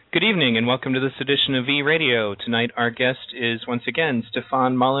Good evening and welcome to this edition of V-Radio. Tonight our guest is once again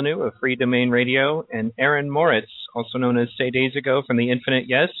Stefan Molyneux of Freedomain Radio and Aaron Moritz, also known as Say Days Ago from The Infinite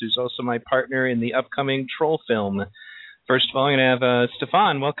Yes, who's also my partner in the upcoming Troll film. First of all, I'm going to have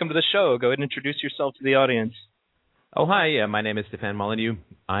Stefan, welcome to the show. Go ahead and introduce yourself to the audience. Oh, hi. My name is Stefan Molyneux.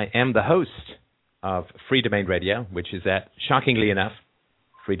 I am the host of Freedomain Radio, which is at, shockingly enough,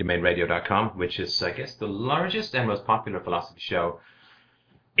 freedomainradio.com, which is, I guess, the largest and most popular philosophy show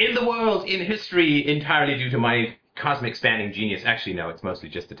in the world, in history, entirely due to my cosmic spanning genius. Actually, no, it's mostly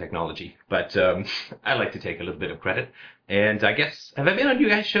just the technology. But I like to take a little bit of credit. And I guess, have I been on you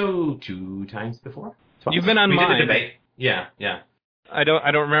guys' show 2 times before? Twice? You've been on mine. We did a debate. Yeah. I don't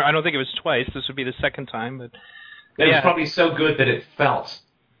remember. I don't think it was twice. This would be the second time. But it was probably so good that it felt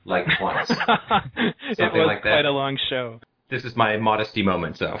like twice. It was like quite a long show. This is my modesty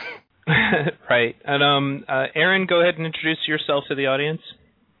moment, so. Right. And Aaron, go ahead and introduce yourself to the audience.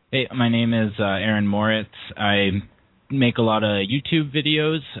 Hey, my name is Aaron Moritz. I make a lot of YouTube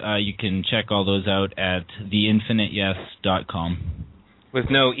videos. You can check all those out at theinfiniteyes.com. With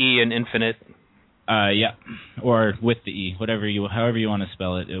no E in infinite. Yeah, or with the E, however you want to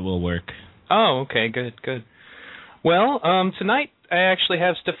spell it, it will work. Oh, okay, good. Well, tonight I actually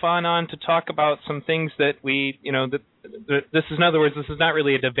have Stefan on to talk about some things that we, this is, in other words, this is not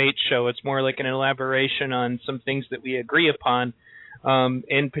really a debate show. It's more like an elaboration on some things that we agree upon.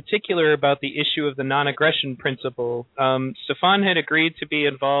 In particular about the issue of the non-aggression principle. Stefan had agreed to be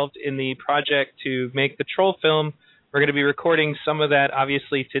involved in the project to make the Troll film. We're going to be recording some of that,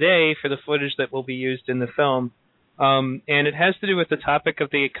 obviously, today for the footage that will be used in the film. And it has to do with the topic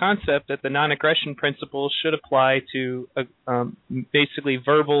of the concept that the non-aggression principle should apply to basically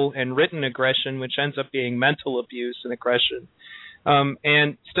verbal and written aggression, which ends up being mental abuse and aggression.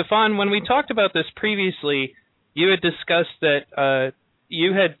 And Stefan, when we talked about this previously, you had discussed that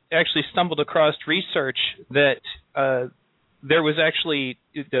you had actually stumbled across research that there was actually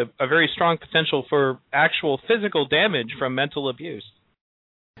a very strong potential for actual physical damage from mental abuse.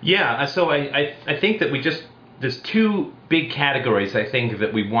 Yeah, so I think that there's 2 big categories, I think,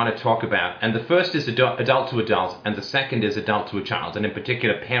 that we want to talk about. And the first is adult to adult, and the second is adult to a child, and in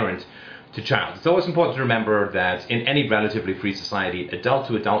particular parent to child. It's always important to remember that in any relatively free society,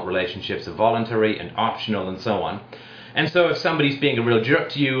 adult-to-adult relationships are voluntary and optional and so on. And so if somebody's being a real jerk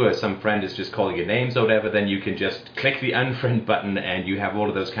to you, or some friend is just calling you names or whatever, then you can just click the unfriend button and you have all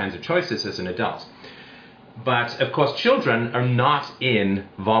of those kinds of choices as an adult. But, of course, children are not in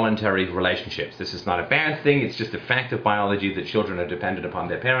voluntary relationships. This is not a bad thing. It's just a fact of biology that children are dependent upon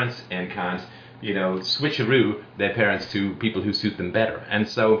their parents and can't switcheroo their parents to people who suit them better. And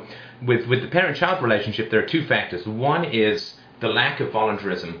so with the parent-child relationship, there are 2 factors. One is the lack of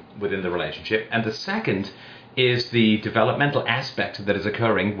voluntarism within the relationship, and the second is the developmental aspect that is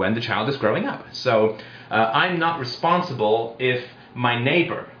occurring when the child is growing up. So I'm not responsible if my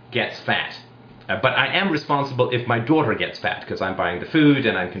neighbor gets fat, but I am responsible if my daughter gets fat, because I'm buying the food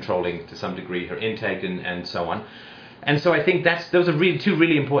and I'm controlling to some degree her intake and so on. And so I think those are really 2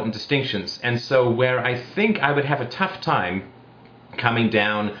 really important distinctions. And so where I think I would have a tough time coming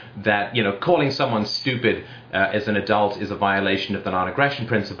down that, calling someone stupid as an adult is a violation of the non-aggression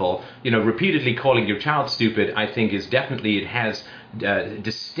principle, repeatedly calling your child stupid, I think it has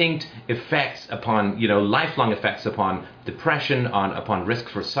distinct effects upon, lifelong effects upon depression, upon risk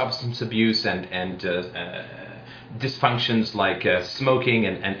for substance abuse and dysfunctions like smoking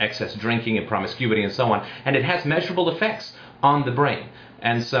and excess drinking and promiscuity and so on, and it has measurable effects on the brain.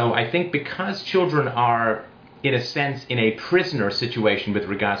 And so I think because children are, in a sense, in a prisoner situation with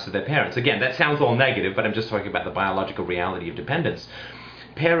regards to their parents, again, that sounds all negative, but I'm just talking about the biological reality of dependence.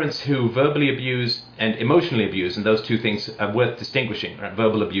 Parents who verbally abuse and emotionally abuse, and those 2 things are worth distinguishing. Right?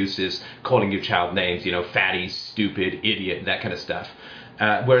 Verbal abuse is calling your child names, fatty, stupid, idiot, that kind of stuff.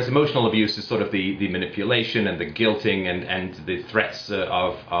 Whereas emotional abuse is sort of the manipulation and the guilting and the threats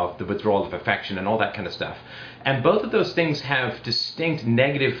of the withdrawal of affection and all that kind of stuff. And both of those things have distinct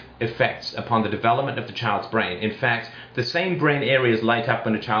negative effects upon the development of the child's brain. In fact, the same brain areas light up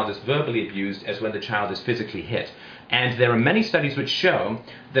when a child is verbally abused as when the child is physically hit. And there are many studies which show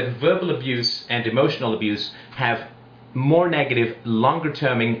that verbal abuse and emotional abuse have more negative,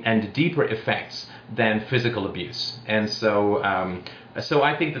 longer-terming, and deeper effects than physical abuse. And so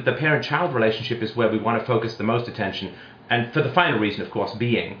I think that the parent-child relationship is where we want to focus the most attention, and for the final reason, of course,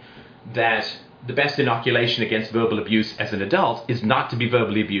 being that the best inoculation against verbal abuse as an adult is not to be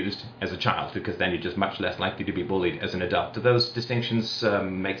verbally abused as a child, because then you're just much less likely to be bullied as an adult. Do those distinctions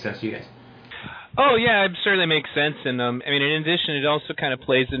make sense to you guys? Oh, yeah, it certainly makes sense. And, I mean, in addition, it also kind of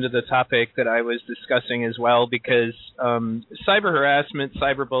plays into the topic that I was discussing as well, because cyber harassment,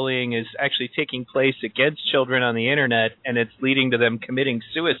 cyberbullying is actually taking place against children on the Internet, and it's leading to them committing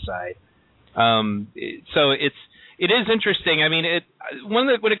suicide. So it is interesting. I mean, when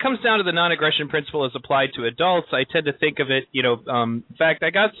it comes down to the non-aggression principle as applied to adults, I tend to think of it, in fact, I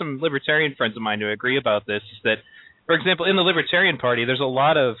got some libertarian friends of mine to agree about this, that, for example, in the Libertarian Party, there's a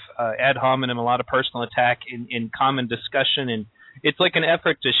lot of ad hominem, a lot of personal attack in common discussion, and it's like an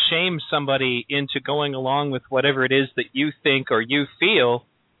effort to shame somebody into going along with whatever it is that you think or you feel,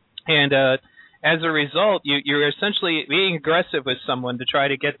 and as a result, you're essentially being aggressive with someone to try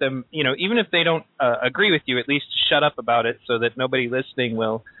to get them, even if they don't agree with you, at least shut up about it so that nobody listening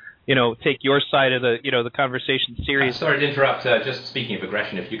will, take your side of the conversation seriously. Sorry to interrupt. Just speaking of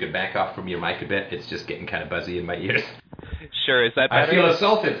aggression, if you could back off from your mic a bit, it's just getting kind of buzzy in my ears. Sure, is that better? I feel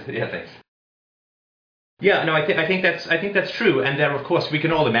assaulted. Yeah, thanks. Yeah, no, I think that's true, and there, of course, we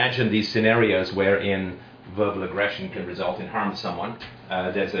can all imagine these scenarios wherein verbal aggression can result in harm to someone.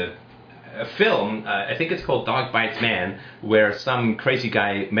 There's a film, I think it's called Dog Bites Man, where some crazy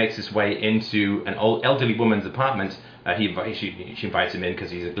guy makes his way into an old elderly woman's apartment. She invites him in because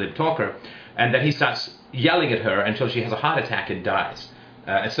he's a glib talker, and then he starts yelling at her until she has a heart attack and dies.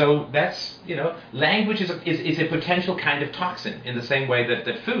 So that's, language is a potential kind of toxin in the same way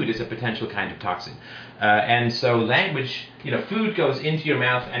that food is a potential kind of toxin. And so language, food goes into your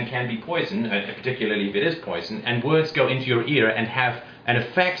mouth and can be poison, particularly if it is poison, and words go into your ear and have an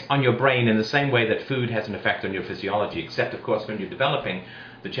effect on your brain in the same way that food has an effect on your physiology, except, of course, when you're developing,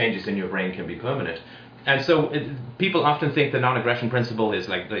 the changes in your brain can be permanent. And so people often think the non-aggression principle is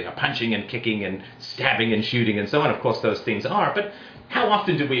like punching and kicking and stabbing and shooting and so on. Of course, those things are, but how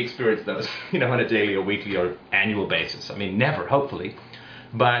often do we experience those, on a daily or weekly or annual basis? I mean, never, hopefully.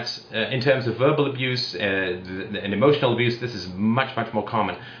 But in terms of verbal abuse and emotional abuse, this is much, much more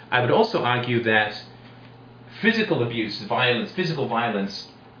common. I would also argue that physical abuse, physical violence,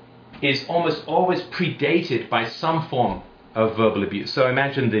 is almost always predated by some form of verbal abuse. So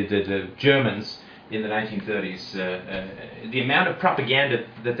imagine the Germans in the 1930s, the amount of propaganda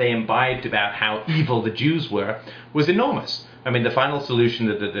that they imbibed about how evil the Jews were was enormous. I mean, the final solution,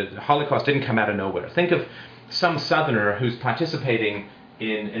 the Holocaust didn't come out of nowhere. Think of some Southerner who's participating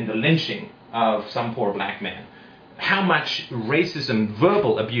in the lynching of some poor black man. How much racism,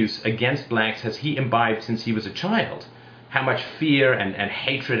 verbal abuse against blacks has he imbibed since he was a child? How much fear and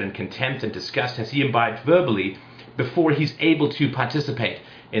hatred and contempt and disgust has he imbibed verbally before he's able to participate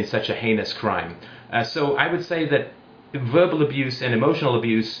in such a heinous crime? So I would say that verbal abuse and emotional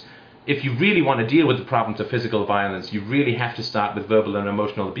abuse, if you really want to deal with the problems of physical violence, you really have to start with verbal and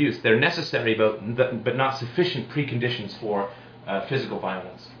emotional abuse. They're necessary but not sufficient preconditions for physical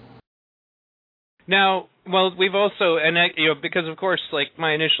violence. Now, well, we've also, and because of course, like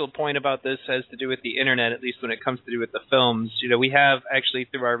my initial point about this has to do with the internet, at least when it comes to do with the films. We have actually,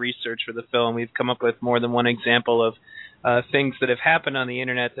 through our research for the film, we've come up with more than one example of things that have happened on the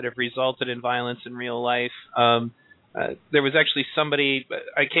internet that have resulted in violence in real life. There was actually somebody,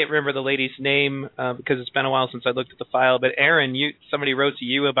 I can't remember the lady's name because it's been a while since I looked at the file, but Aaron, somebody wrote to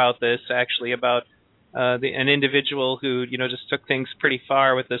you about this, actually, about an individual who, just took things pretty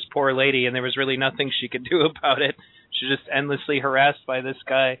far with this poor lady, and there was really nothing she could do about it. She was just endlessly harassed by this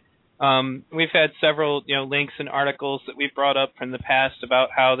guy. We've had several, links and articles that we've brought up from the past about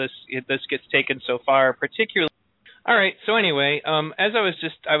how this gets taken so far, particularly. All right. So anyway, as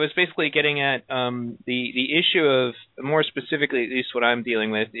I was basically getting at the issue of, more specifically, at least what I'm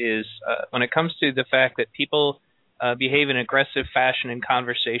dealing with, is when it comes to the fact that people behave in aggressive fashion in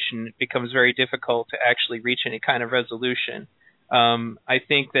conversation, it becomes very difficult to actually reach any kind of resolution. I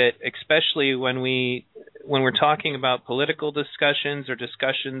think that especially when we're talking about political discussions or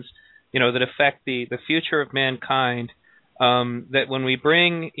discussions, that affect the future of mankind, that when we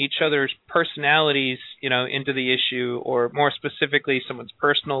bring each other's personalities, into the issue, or more specifically someone's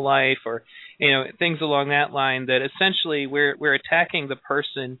personal life, or things along that line, that essentially we're attacking the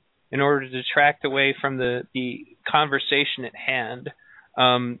person in order to detract away from the conversation at hand.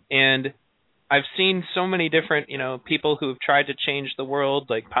 And I've seen so many different, people who've tried to change the world,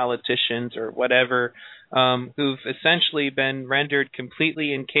 like politicians or whatever, who've essentially been rendered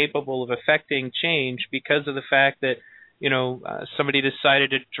completely incapable of affecting change because of the fact that, somebody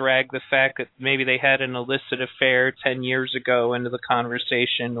decided to drag the fact that maybe they had an illicit affair 10 years ago into the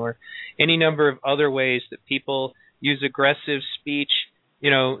conversation, or any number of other ways that people use aggressive speech,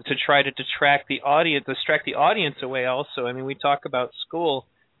 to try to distract the audience away also. I mean, we talk about school.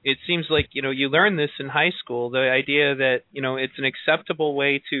 it seems like, you learn this in high school, the idea that, it's an acceptable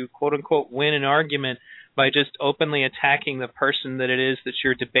way to quote unquote win an argument by just openly attacking the person that it is that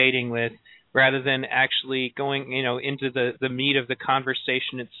you're debating with, rather than actually going, into the meat of the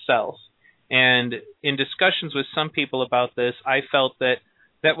conversation itself. And in discussions with some people about this, I felt that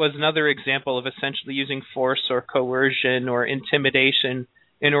was another example of essentially using force or coercion or intimidation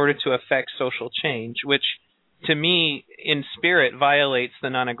in order to affect social change, which to me, in spirit, violates the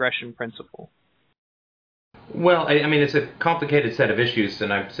non-aggression principle. Well, I mean, it's a complicated set of issues,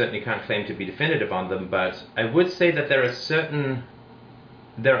 and I certainly can't claim to be definitive on them, but I would say that there are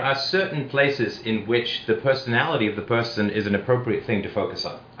certain places in which the personality of the person is an appropriate thing to focus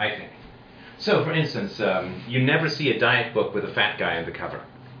on, I think. So, for instance, you never see a diet book with a fat guy on the cover.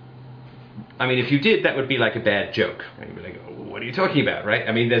 I mean, if you did, that would be like a bad joke. You'd be like, oh, what are you talking about, right?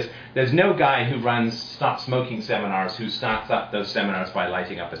 I mean, there's no guy who runs stop smoking seminars who starts up those seminars by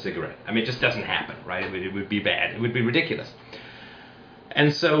lighting up a cigarette. I mean, it just doesn't happen, right? It would be bad. It would be ridiculous.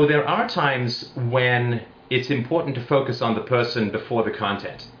 And so there are times when it's important to focus on the person before the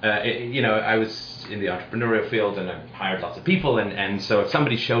content. I was in the entrepreneurial field, and I hired lots of people, and so if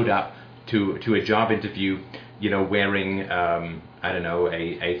somebody showed up to a job interview, wearing,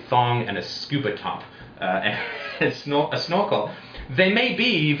 a thong and a scuba top and a snorkel, they may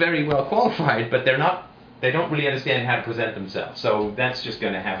be very well qualified, but they don't really understand how to present themselves. So that's just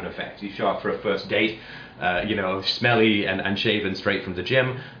going to have an effect. You show up for a first date, smelly and unshaven straight from the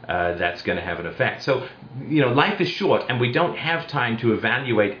gym, that's going to have an effect. So, life is short, and we don't have time to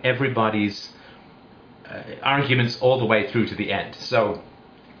evaluate everybody's arguments all the way through to the end. So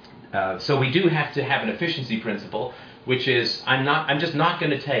we do have to have an efficiency principle, which is I'm just not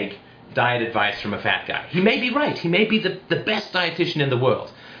going to take diet advice from a fat guy. He may be right. He may be the best dietitian in the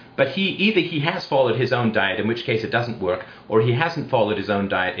world. But either he has followed his own diet, in which case it doesn't work, or he hasn't followed his own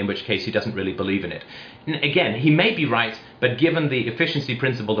diet, in which case he doesn't really believe in it. And again, he may be right, but given the efficiency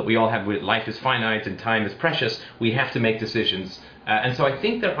principle that we all have with life is finite and time is precious, we have to make decisions. And so I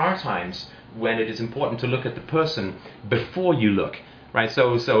think there are times when it is important to look at the person before you look. Right,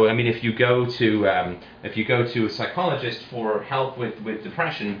 so I mean, if you go to a psychologist for help with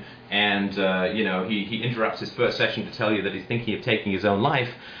depression, and he interrupts his first session to tell you that he's thinking of taking his own life,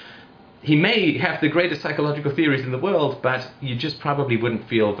 he may have the greatest psychological theories in the world, but you just probably wouldn't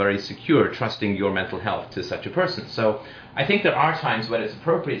feel very secure trusting your mental health to such a person. So I think there are times when it's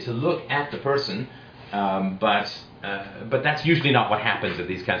appropriate to look at the person, but that's usually not what happens in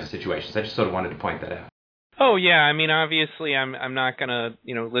these kinds of situations. I just sort of wanted to point that out. Oh yeah, I mean, obviously, I'm not gonna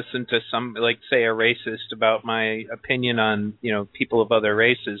listen to some, like, say, a racist about my opinion on people of other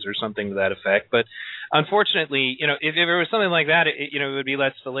races or something to that effect. But unfortunately, if it was something like that, it would be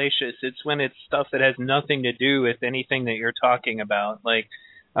less fallacious. It's when it's stuff that has nothing to do with anything that you're talking about. Like,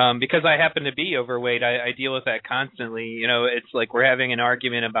 because I happen to be overweight, I deal with that constantly. It's like we're having an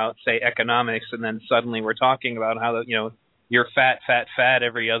argument about, say, economics, and then suddenly we're talking about how you're fat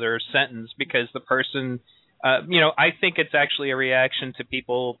every other sentence because the person. I think it's actually a reaction to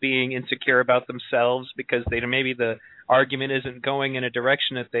people being insecure about themselves because maybe the argument isn't going in a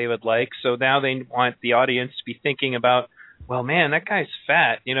direction that they would like. So now they want the audience to be thinking about, well, man, that guy's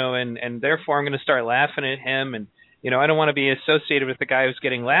fat, and therefore I'm going to start laughing at him. And, I don't want to be associated with the guy who's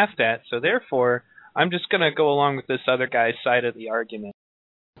getting laughed at. So therefore, I'm just going to go along with this other guy's side of the argument.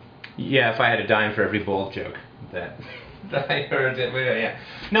 Yeah, if I had a dime for every bald joke that I heard it. Yeah.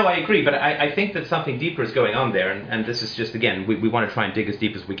 No, I agree, but I think that something deeper is going on there, and this is just, again, we want to try and dig as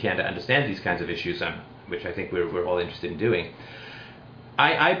deep as we can to understand these kinds of issues, which I think we're all interested in doing.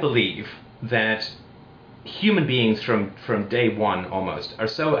 I believe that human beings from day one almost are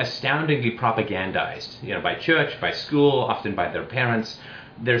so astoundingly propagandized, by church, by school, often by their parents.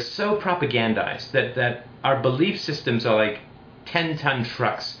 They're so propagandized that our belief systems are like 10-ton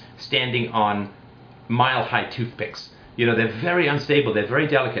trucks standing on mile-high toothpicks. They're very unstable, they're very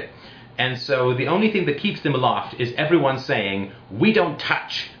delicate. And so the only thing that keeps them aloft is everyone saying, we don't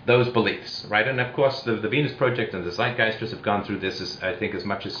touch those beliefs, right? And of course, the Venus Project and the Zeitgeisters have gone through this, I think, as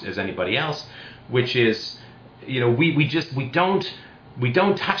much as anybody else, which is, we don't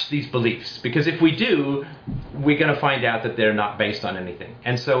touch these beliefs, because if we do, we're going to find out that they're not based on anything.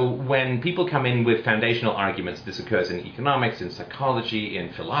 And so when people come in with foundational arguments, this occurs in economics, in psychology,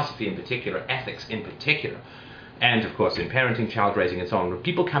 in philosophy in particular, ethics in particular, and of course in parenting, child raising, and so on. When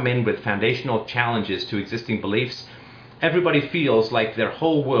people come in with foundational challenges to existing beliefs, everybody feels like their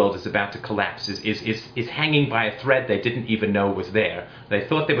whole world is about to collapse, is hanging by a thread they didn't even know was there. They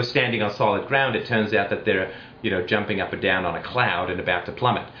thought they were standing on solid ground. It turns out that they're jumping up and down on a cloud and about to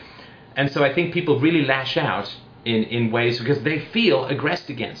plummet. And so I think people really lash out in ways because they feel aggressed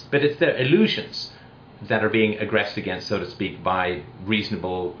against. But it's their illusions that are being aggressed against, so to speak, by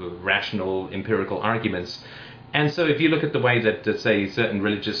reasonable, rational, empirical arguments. And so if you look at the way that say, certain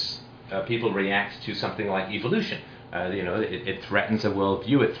religious people react to something like evolution, it threatens a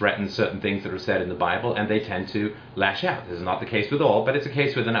worldview, it threatens certain things that are said in the Bible, and they tend to lash out. This is not the case with all, but it's a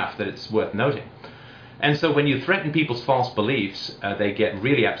case with enough that it's worth noting. And so when you threaten people's false beliefs, they get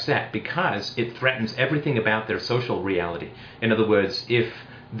really upset because it threatens everything about their social reality. In other words, if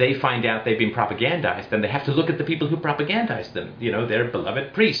they find out they've been propagandized, then they have to look at the people who propagandized them. Their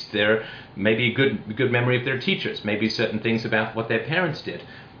beloved priests, their maybe a good memory of their teachers, maybe certain things about what their parents did.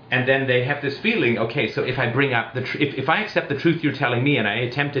 And then they have this feeling, okay, so if I bring up if I accept the truth you're telling me and I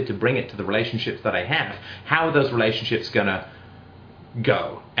attempted to bring it to the relationships that I have, how are those relationships going to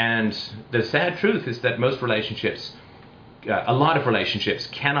go? And the sad truth is that most relationships, a lot of relationships,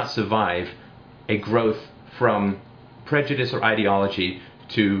 cannot survive a growth from prejudice or ideology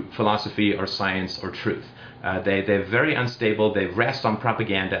to philosophy or science or truth. They're very unstable. They rest on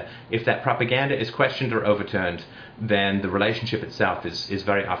propaganda. If that propaganda is questioned or overturned, then the relationship itself is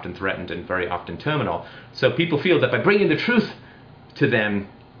very often threatened and very often terminal. So people feel that by bringing the truth to them,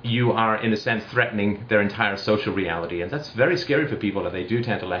 you are, in a sense, threatening their entire social reality. And that's very scary for people, and they do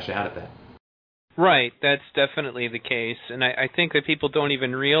tend to lash out at that. Right, that's definitely the case, and I think that people don't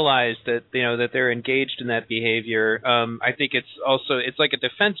even realize that that they're engaged in that behavior. I think it's like a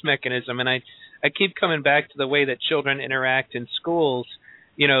defense mechanism, and I keep coming back to the way that children interact in schools.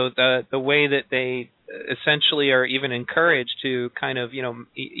 The way that they essentially are even encouraged to kind of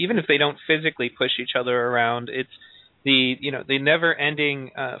even if they don't physically push each other around, it's the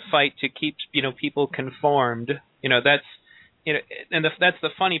never-ending fight to keep people conformed. That's the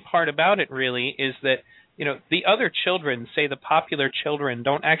funny part about it, really, is that the other children, say the popular children,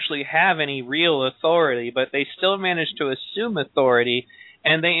 don't actually have any real authority, but they still manage to assume authority,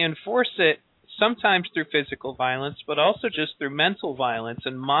 and they enforce it sometimes through physical violence, but also just through mental violence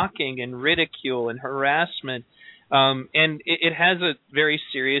and mocking and ridicule and harassment, and it has a very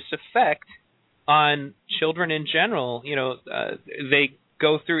serious effect on children in general. They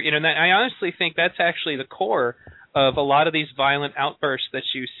go through, and I honestly think that's actually the core of a lot of these violent outbursts that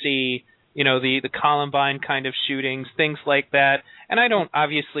you see, the Columbine kind of shootings, things like that. And I don't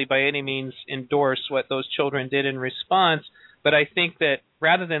obviously by any means endorse what those children did in response, but I think that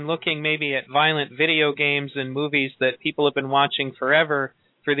rather than looking maybe at violent video games and movies that people have been watching forever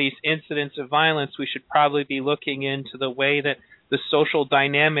for these incidents of violence, we should probably be looking into the way that the social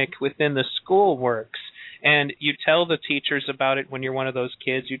dynamic within the school works. And you tell the teachers about it when you're one of those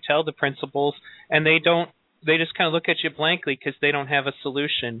kids, you tell the principals, and they just kind of look at you blankly because they don't have a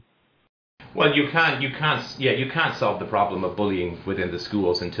solution. Well, you can't solve the problem of bullying within the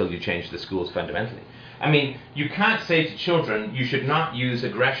schools until you change the schools fundamentally. I mean, you can't say to children, you should not use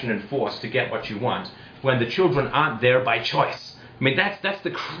aggression and force to get what you want, when the children aren't there by choice. I mean, that's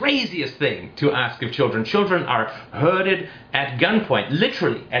the craziest thing to ask of children. Children are herded at gunpoint,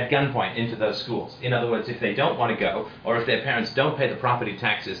 literally at gunpoint, into those schools. In other words, if they don't want to go, or if their parents don't pay the property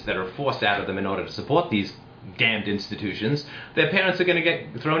taxes that are forced out of them in order to support these damned institutions, their parents are going to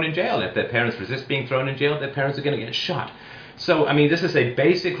get thrown in jail. If their parents resist being thrown in jail, their parents are going to get shot. So, I mean, this is a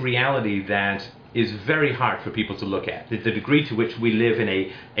basic reality that is very hard for people to look at. The degree to which we live in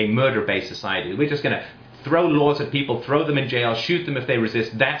a murder-based society. We're just going to throw laws at people, throw them in jail, shoot them if they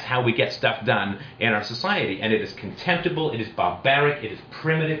resist. That's how we get stuff done in our society. And it is contemptible, it is barbaric, it is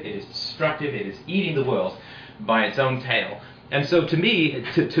primitive, it is destructive, it is eating the world by its own tail. And so to me,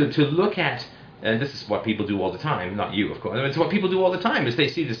 to look at, and this is what people do all the time, not you, of course, it's what people do all the time, is they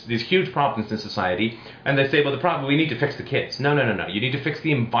see these huge problems in society, and they say, well, the problem, we need to fix the kids. No. You need to fix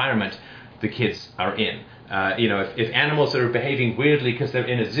the environment the kids are in. If animals are behaving weirdly because they're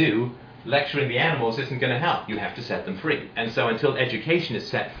in a zoo, lecturing the animals isn't going to help. You have to set them free. And so until education is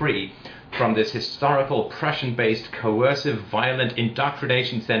set free from this historical, Prussian-based, coercive, violent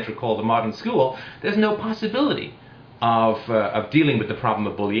indoctrination center called the modern school, there's no possibility of dealing with the problem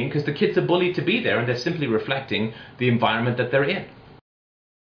of bullying, because the kids are bullied to be there, and they're simply reflecting the environment that they're in.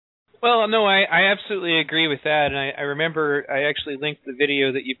 Well, no, I absolutely agree with that, and I remember I actually linked the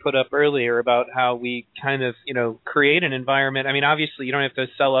video that you put up earlier about how we kind of, create an environment. I mean, obviously, you don't have to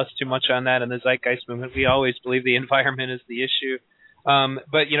sell us too much on that in the Zeitgeist movement. We always believe the environment is the issue.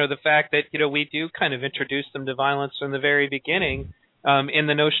 But, the fact that, we do kind of introduce them to violence from the very beginning in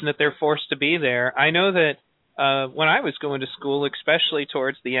the notion that they're forced to be there. I know that when I was going to school, especially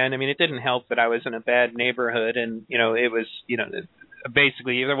towards the end, I mean, it didn't help that I was in a bad neighborhood, and, it was,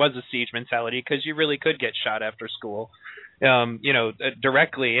 basically there was a siege mentality because you really could get shot after school.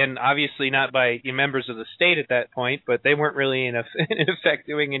 directly, and obviously not by members of the state at that point, but they weren't really in effect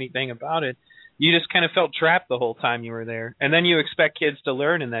doing anything about it. You just kind of felt trapped the whole time you were there, and then you expect kids to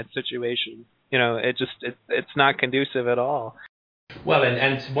learn in that situation. It's not conducive at all. Well,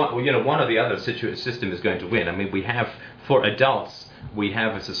 and one or the other system is going to win. I mean, we have, for adults, we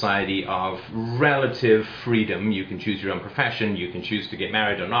have a society of relative freedom. You can choose your own profession, you can choose to get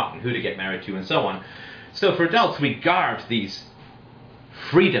married or not, and who to get married to, and so on. So for adults, we guard these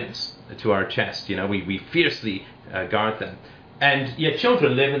freedoms to our chest. We fiercely guard them. And yet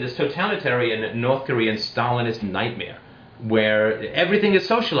children live in this totalitarian North Korean Stalinist nightmare, where everything is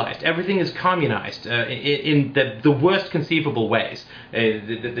socialized, everything is communized in the worst conceivable ways.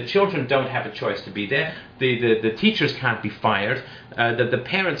 The children don't have a choice to be there. The teachers can't be fired. The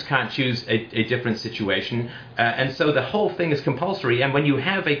parents can't choose a different situation. And so the whole thing is compulsory. And when you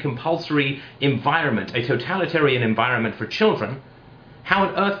have a compulsory environment, a totalitarian environment for children, how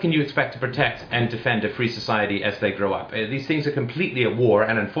on earth can you expect to protect and defend a free society as they grow up? These things are completely at war,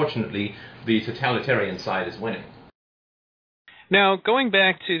 and unfortunately, the totalitarian side is winning. Now, going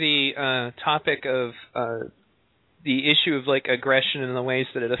back to the topic of the issue of aggression and the ways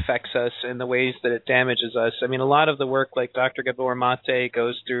that it affects us and the ways that it damages us. I mean, a lot of the work like Dr. Gabor Mate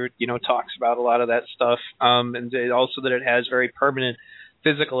goes through, talks about a lot of that stuff, and also that it has very permanent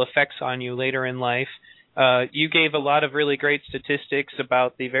physical effects on you later in life. You gave a lot of really great statistics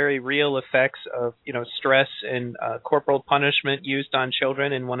about the very real effects of, stress and corporal punishment used on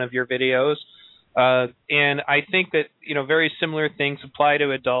children in one of your videos. And I think that, very similar things apply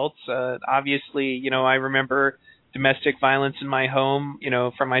to adults. Obviously, I remember domestic violence in my home,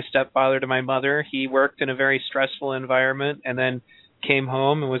 from my stepfather to my mother. He worked in a very stressful environment and then came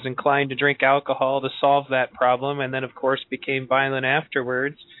home and was inclined to drink alcohol to solve that problem, and then, of course, became violent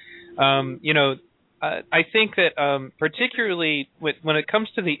afterwards. I think that particularly when it comes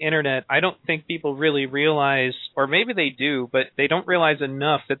to the Internet, I don't think people really realize, or maybe they do, but they don't realize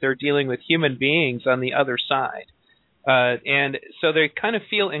enough that they're dealing with human beings on the other side. And so they kind of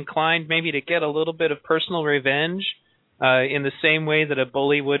feel inclined maybe to get a little bit of personal revenge in the same way that a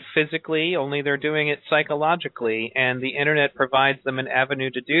bully would physically, only they're doing it psychologically, and the Internet provides them an avenue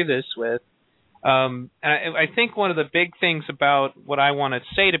to do this with. And I think one of the big things about what I want to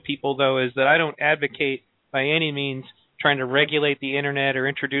say to people, though, is that I don't advocate by any means trying to regulate the Internet or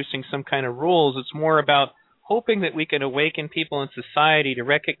introducing some kind of rules. It's more about hoping that we can awaken people in society to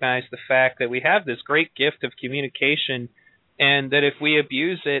recognize the fact that we have this great gift of communication, and that if we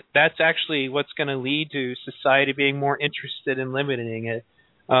abuse it, that's actually what's going to lead to society being more interested in limiting it.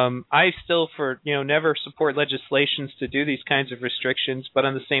 I still, never support legislations to do these kinds of restrictions, but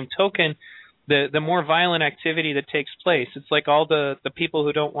on the same token, the more violent activity that takes place, it's like all the people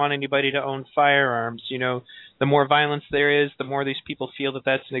who don't want anybody to own firearms, the more violence there is, the more these people feel that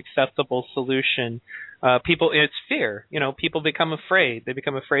that's an acceptable solution. It's fear. People become afraid. They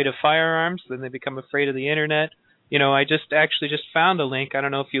become afraid of firearms, then they become afraid of the Internet. I just found a link. I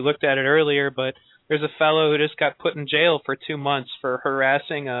don't know if you looked at it earlier, but there's a fellow who just got put in jail for 2 months for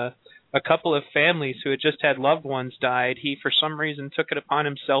harassing a couple of families who had just had loved ones died. He, for some reason, took it upon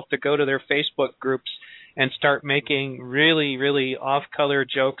himself to go to their Facebook groups and start making really, really off-color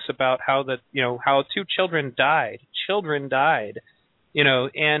jokes about how 2 children died. Children died.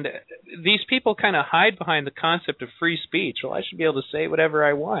 And these people kind of hide behind the concept of free speech. Well, I should be able to say whatever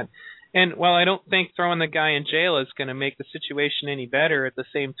I want. And while I don't think throwing the guy in jail is going to make the situation any better, at the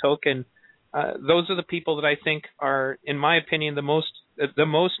same token, those are the people that I think are, in my opinion, the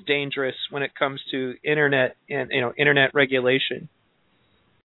most dangerous when it comes to Internet and Internet regulation.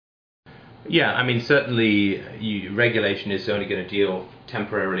 Yeah, I mean, certainly regulation is only going to deal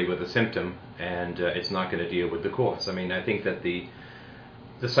temporarily with the symptom, and it's not going to deal with the cause. I mean, I think that the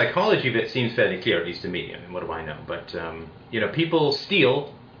psychology of it seems fairly clear, at least to me. I mean, what do I know? But people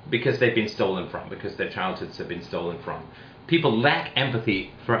steal because they've been stolen from, because their childhoods have been stolen from. People lack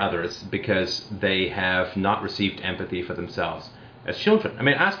empathy for others because they have not received empathy for themselves as children. I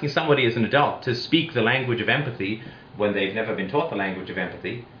mean, asking somebody as an adult to speak the language of empathy when they've never been taught the language of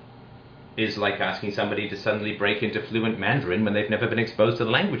empathy is like asking somebody to suddenly break into fluent Mandarin when they've never been exposed to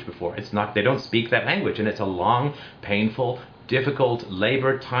the language before. They don't speak that language, and it's a long, painful, difficult,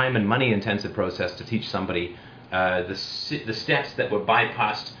 labor, time, and money-intensive process to teach somebody the steps that were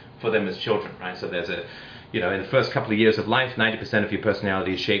bypassed for them as children, right? So there's in the first couple of years of life, 90% of your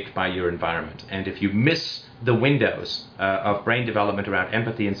personality is shaped by your environment. And if you miss the windows of brain development around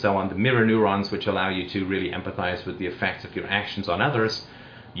empathy and so on, the mirror neurons which allow you to really empathize with the effects of your actions on others,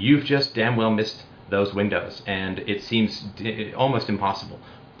 you've just damn well missed those windows. And it seems almost impossible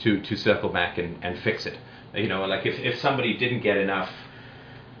to circle back and fix it. Like if somebody didn't get enough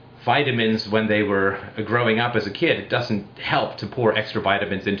vitamins when they were growing up as a kid, it doesn't help to pour extra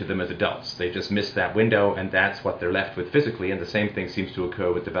vitamins into them as adults. They just miss that window, and that's what they're left with physically, and the same thing seems to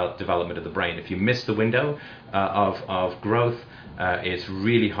occur with development of the brain. If you miss the window of growth, it's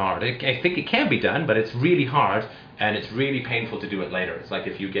really hard. I think it can be done, but it's really hard, and it's really painful to do it later. It's like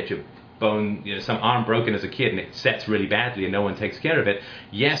if you get your bone, some arm broken as a kid and it sets really badly and no one takes care of it.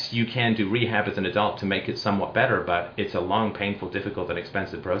 Yes, you can do rehab as an adult to make it somewhat better, but it's a long, painful, difficult, and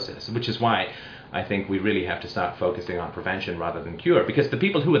expensive process, which is why I think we really have to start focusing on prevention rather than cure, because the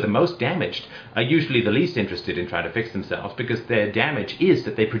people who are the most damaged are usually the least interested in trying to fix themselves, because their damage is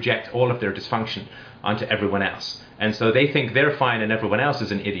that they project all of their dysfunction onto everyone else. And so they think they're fine and everyone else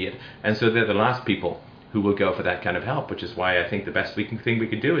is an idiot, and so they're the last people who will go for that kind of help, which is why I think the best thing we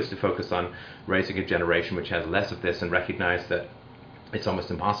can do is to focus on raising a generation which has less of this and recognize that it's almost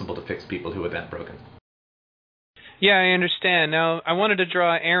impossible to fix people who are that broken. Yeah, I understand. Now, I wanted to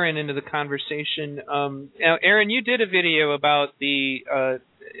draw Aaron into the conversation. Now, Aaron, you did a video about the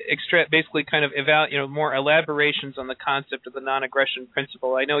basically kind of more elaborations on the concept of the non-aggression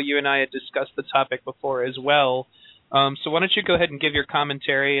principle. I know you and I had discussed the topic before as well. So why don't you go ahead and give your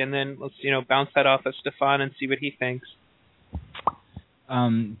commentary, and then let's bounce that off of Stefan and see what he thinks.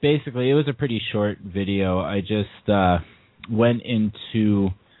 Basically, it was a pretty short video. I just went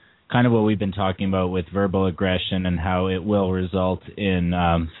into kind of what we've been talking about with verbal aggression and how it will result in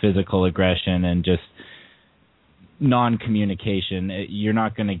physical aggression and just non-communication. You're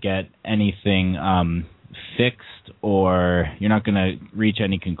not going to get anything fixed, or you're not going to reach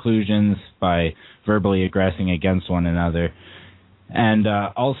any conclusions by verbally aggressing against one another. And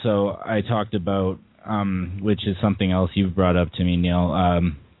also, I talked about, which is something else you've brought up to me,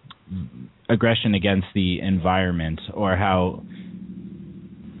 Neil, aggression against the environment, or how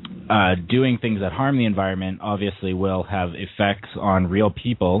doing things that harm the environment obviously will have effects on real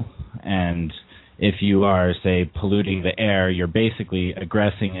people. And if you are, say, polluting the air, you're basically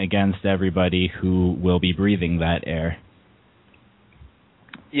aggressing against everybody who will be breathing that air.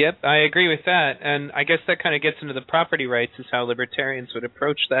 Yep, I agree with that. And I guess that kind of gets into the property rights, is how libertarians would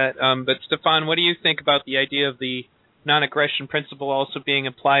approach that. But Stefan, what do you think about the idea of the non-aggression principle also being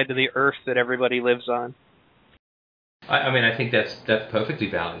applied to the earth that everybody lives on? I think that's perfectly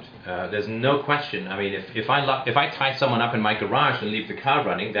valid. There's no question. I mean, if I tie someone up in my garage and leave the car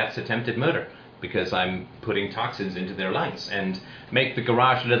running, that's attempted murder, because I'm putting toxins into their lungs. And make the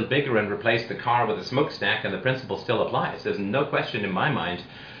garage a little bigger and replace the car with a smokestack, and the principle still applies. There's no question in my mind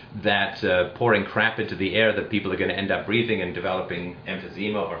that pouring crap into the air that people are going to end up breathing and developing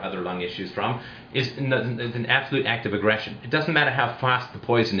emphysema or other lung issues from is an absolute act of aggression. It doesn't matter how fast the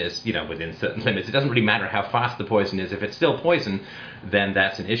poison is, within certain limits. It doesn't really matter how fast the poison is. If it's still poison, then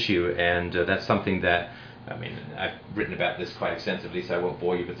that's an issue, and that's something that, I've written about this quite extensively, so I won't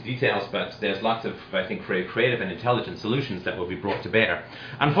bore you with the details, but there's lots of, I think, creative and intelligent solutions that will be brought to bear.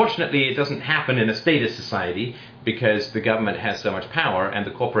 Unfortunately, it doesn't happen in a statist society, because the government has so much power and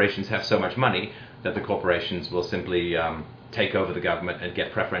the corporations have so much money that the corporations will simply take over the government and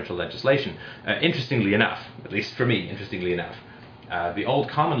get preferential legislation. Interestingly enough, at least for me, the old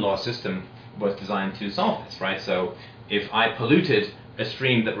common law system was designed to solve this, right? So if I polluted a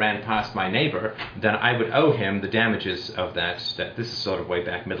stream that ran past my neighbor, then I would owe him the damages of that. This is sort of way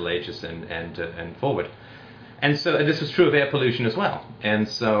back Middle Ages and forward. And so this was true of air pollution as well. And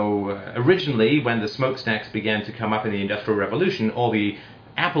so originally, when the smokestacks began to come up in the Industrial Revolution, all the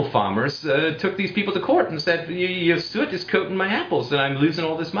apple farmers took these people to court and said, your soot is coating my apples and I'm losing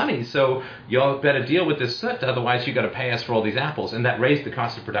all this money, so y'all better deal with this soot, otherwise you've got to pay us for all these apples. And that raised the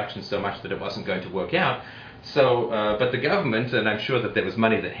cost of production so much that it wasn't going to work out. So, but the government, and I'm sure that there was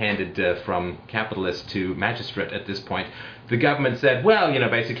money that handed from capitalist to magistrate at this point, the government said, well,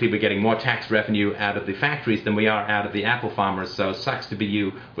 basically we're getting more tax revenue out of the factories than we are out of the apple farmers, so sucks to be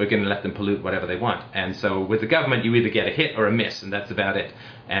you, we're going to let them pollute whatever they want. And so with the government, you either get a hit or a miss, and that's about it.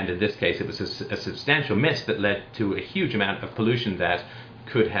 And in this case, it was a substantial miss that led to a huge amount of pollution that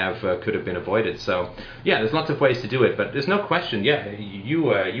could have been avoided. So, yeah, there's lots of ways to do it, but there's no question,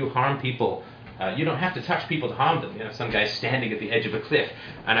 you harm people. You don't have to touch people to harm them. Some guy's standing at the edge of a cliff,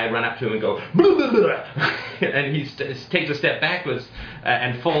 and I run up to him and go, blah, blah, blah, and he takes a step backwards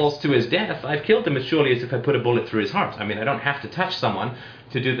and falls to his death. I've killed him as surely as if I put a bullet through his heart. I don't have to touch someone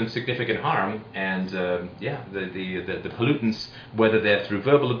to do them significant harm. And the pollutants, whether they're through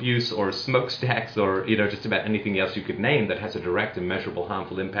verbal abuse or smokestacks or just about anything else you could name that has a direct and measurable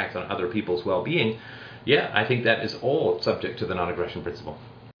harmful impact on other people's well-being, I think that is all subject to the non-aggression principle.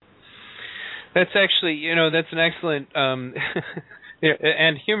 That's actually, that's an excellent Yeah,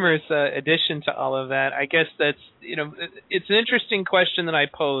 and humorous addition to all of that, I guess that's, it's an interesting question that I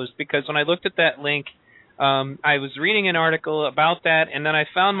posed, because when I looked at that link, I was reading an article about that, and then I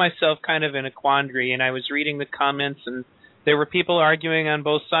found myself kind of in a quandary, and I was reading the comments, and there were people arguing on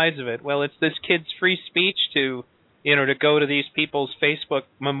both sides of it. Well, it's this kid's free speech to go to these people's Facebook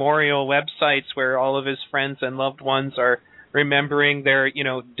memorial websites where all of his friends and loved ones are remembering their,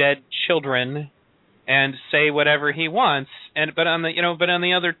 dead children, and say whatever he wants. But on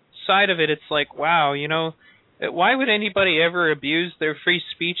the other side of it, it's like, wow, why would anybody ever abuse their free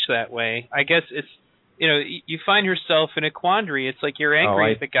speech that way? I guess it's, you find yourself in a quandary. It's like you're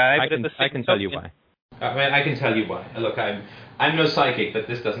angry at the guy, but at the same time, I can tell you why. I can tell you why. Look, I'm no psychic, but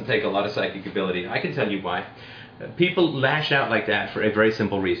this doesn't take a lot of psychic ability. I can tell you why. People lash out like that for a very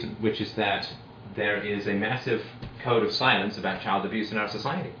simple reason, which is that there is a massive code of silence about child abuse in our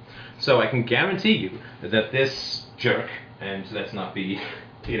society. So I can guarantee you that this jerk, and let's not be,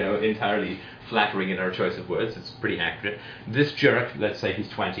 entirely flattering in our choice of words, it's pretty accurate. This jerk, let's say he's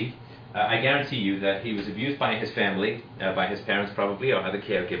 20, I guarantee you that he was abused by his family, by his parents probably, or other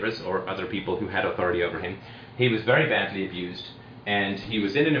caregivers, or other people who had authority over him. He was very badly abused, and he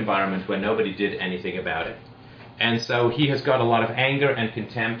was in an environment where nobody did anything about it. And so he has got a lot of anger and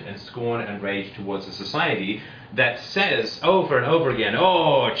contempt and scorn and rage towards a society that says over and over again,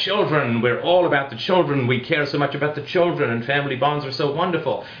 oh, children, we're all about the children, we care so much about the children, and family bonds are so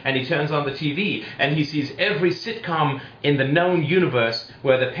wonderful. And he turns on the TV and he sees every sitcom in the known universe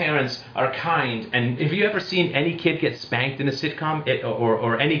where the parents are kind. And have you ever seen any kid get spanked in a sitcom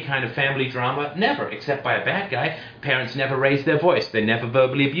or any kind of family drama? Never, except by a bad guy. Parents never raise their voice. They never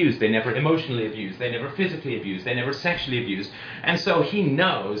verbally abuse. They never emotionally abuse. They never physically abuse. They never sexually abuse. And so he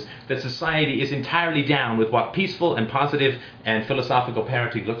knows that society is entirely down with what peaceful and positive and philosophical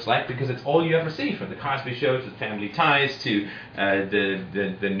parenting looks like, because it's all you ever see, from the Cosby Show to Family Ties to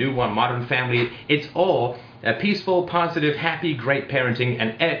the new one, Modern Family. It's all peaceful, positive, happy, great parenting,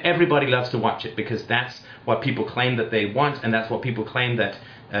 and everybody loves to watch it because that's what people claim that they want, and that's what people claim that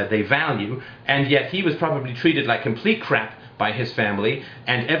they value. And yet he was probably treated like complete crap by his family,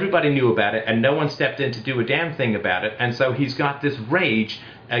 and everybody knew about it, and no one stepped in to do a damn thing about it. And so he's got this rage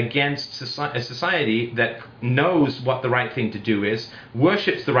against a society that knows what the right thing to do is,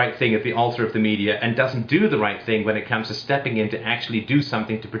 worships the right thing at the altar of the media, and doesn't do the right thing when it comes to stepping in to actually do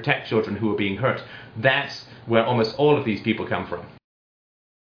something to protect children who are being hurt. That's where almost all of these people come from.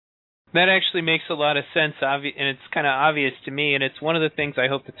 That actually makes a lot of sense, and it's kind of obvious to me, and it's one of the things I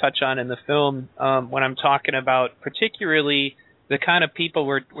hope to touch on in the film when I'm talking about particularly the kind of people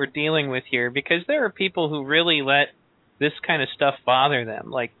we're dealing with here, because there are people who really let this kind of stuff bother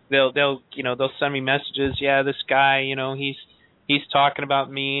them. Like they'll send me messages, yeah, this guy, he's talking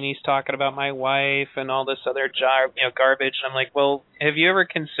about me and he's talking about my wife and all this other garbage. And I'm like, well, have you ever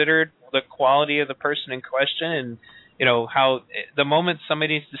considered the quality of the person in question, and how the moment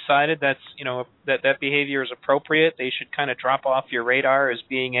somebody's decided that's that behavior is appropriate, they should kind of drop off your radar as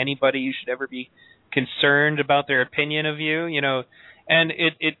being anybody you should ever be concerned about their opinion of you, And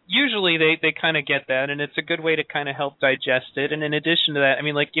it usually they kind of get that, and it's a good way to kind of help digest it. And in addition to that, I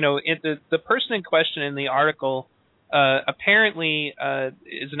mean, the person in question in the article apparently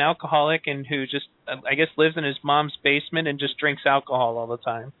is an alcoholic, and who just I guess lives in his mom's basement and just drinks alcohol all the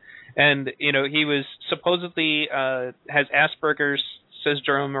time. And he was supposedly has Asperger's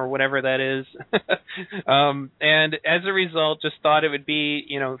syndrome or whatever that is, and as a result, just thought it would be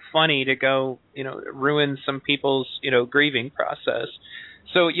funny to go ruin some people's grieving process.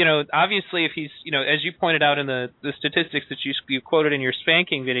 So obviously, if he's as you pointed out in the statistics that you quoted in your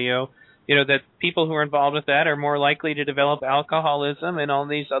spanking video, that people who are involved with that are more likely to develop alcoholism and all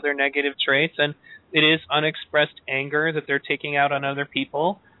these other negative traits, and it is unexpressed anger that they're taking out on other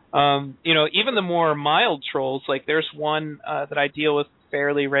people. Even the more mild trolls, like there's one that I deal with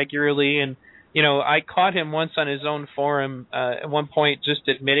fairly regularly, and I caught him once on his own forum at one point just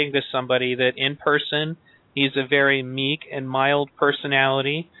admitting to somebody that in person he's a very meek and mild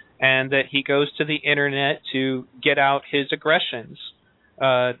personality, and that he goes to the internet to get out his aggressions.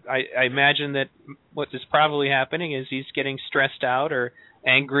 I imagine that what is probably happening is he's getting stressed out or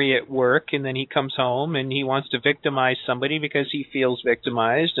angry at work, and then he comes home and he wants to victimize somebody because he feels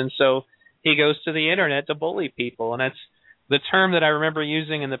victimized, and so he goes to the internet to bully people. And that's the term that I remember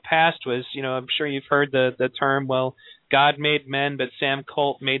using in the past was, I'm sure you've heard the term, well, God made men, but Sam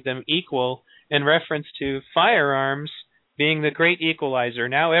Colt made them equal, in reference to firearms being the great equalizer.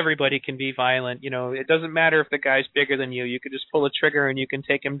 Now everybody can be violent. It doesn't matter if the guy's bigger than you. You could just pull a trigger and you can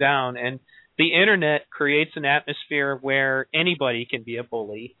take him down. And the internet creates an atmosphere where anybody can be a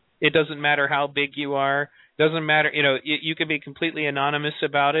bully. It doesn't matter how big you are. Doesn't matter, you can be completely anonymous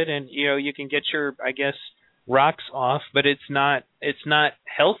about it, and you can get your, I guess, rocks off, but it's not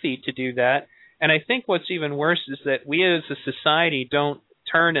healthy to do that. And I think what's even worse is that we as a society don't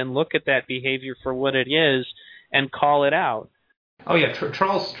turn and look at that behavior for what it is and call it out. Oh yeah,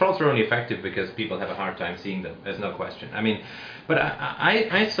 trolls are only effective because people have a hard time seeing them. There's no question. I mean, but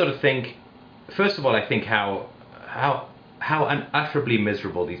I sort of think, first of all, I think how unutterably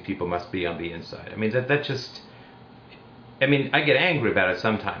miserable these people must be on the inside. I mean, that just, I mean, I get angry about it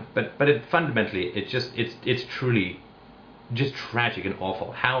sometimes, but fundamentally, it's truly just tragic and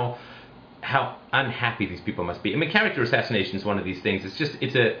awful how unhappy these people must be. I mean, character assassination is one of these things.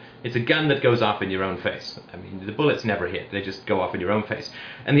 It's a gun that goes off in your own face. I mean, the bullets never hit; they just go off in your own face.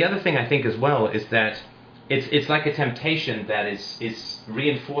 And the other thing I think as well is that it's like a temptation that is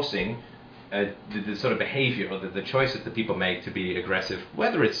reinforcing the sort of behavior or the choices that people make to be aggressive.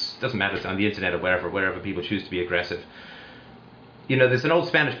 Whether doesn't matter, it's on the internet or wherever people choose to be aggressive. There's an old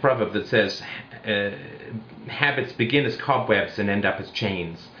Spanish proverb that says, habits begin as cobwebs and end up as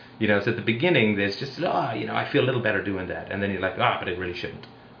chains. So at the beginning, there's just, I feel a little better doing that. And then you're like, but I really shouldn't.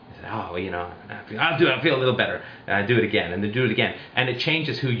 I said, I feel a little better. And I do it again, and then do it again. And it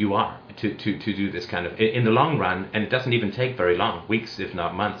changes who you are to do this kind of, in the long run, and it doesn't even take very long, weeks, if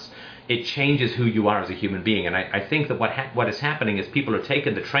not months. It changes who you are as a human being. And I think that what is happening is people are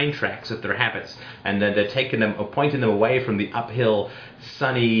taking the train tracks of their habits, and then they're taking them or pointing them away from the uphill,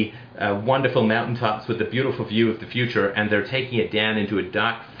 sunny, wonderful mountaintops with the beautiful view of the future, and they're taking it down into a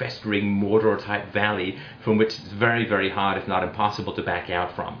dark, festering, Mordor-type valley from which it's very, very hard, if not impossible, to back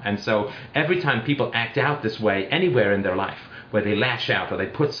out from. And so every time people act out this way anywhere in their life, where they lash out or they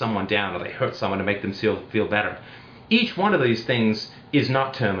put someone down or they hurt someone to make them feel better, each one of these things is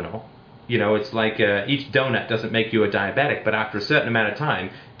not terminal. It's like each donut doesn't make you a diabetic, but after a certain amount of time,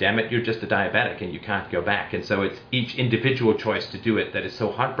 damn it, you're just a diabetic and you can't go back. And so it's each individual choice to do it that is so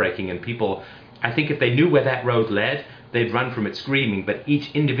heartbreaking. And people, I think if they knew where that road led, they'd run from it screaming. But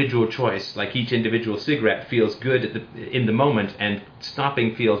each individual choice, like each individual cigarette, feels good in the moment, and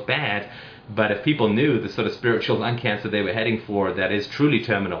stopping feels bad. But if people knew the sort of spiritual lung cancer they were heading for, that is truly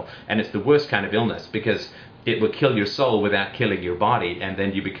terminal, and it's the worst kind of illness because it will kill your soul without killing your body, and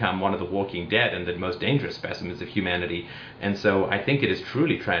then you become one of the walking dead and the most dangerous specimens of humanity. And so I think it is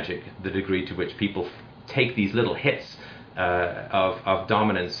truly tragic, the degree to which people take these little hits of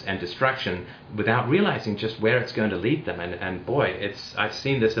dominance and destruction without realizing just where it's going to lead them. And boy, I've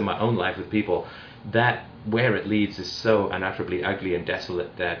seen this in my own life with people, that where it leads is so unutterably ugly and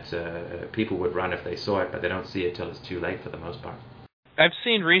desolate that people would run if they saw it, but they don't see it till it's too late for the most part. I've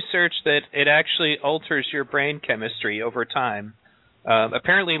seen research that it actually alters your brain chemistry over time.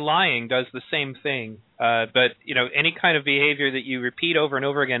 Apparently lying does the same thing. But, any kind of behavior that you repeat over and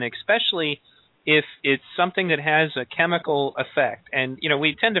over again, especially if it's something that has a chemical effect. And,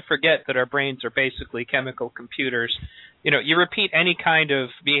 we tend to forget that our brains are basically chemical computers. You repeat any kind of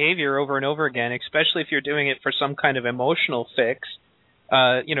behavior over and over again, especially if you're doing it for some kind of emotional fix.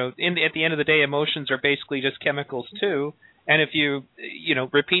 At the end of the day, emotions are basically just chemicals too. And if you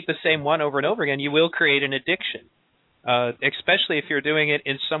repeat the same one over and over again, you will create an addiction, especially if you're doing it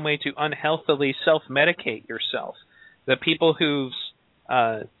in some way to unhealthily self-medicate yourself. The people whose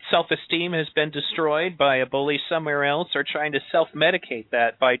self-esteem has been destroyed by a bully somewhere else are trying to self-medicate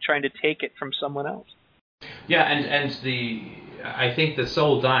that by trying to take it from someone else. Yeah, and I think the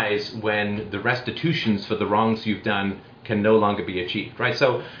soul dies when the restitutions for the wrongs you've done can no longer be achieved, right?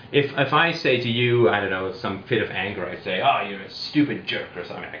 So if I say to you, I don't know, some fit of anger, I say, you're a stupid jerk or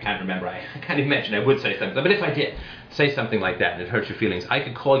something, I can't remember, I can't imagine I would say something, but if I did say something like that and it hurts your feelings, I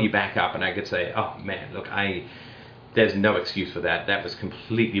could call you back up and I could say, oh man, look, there's no excuse for that. That was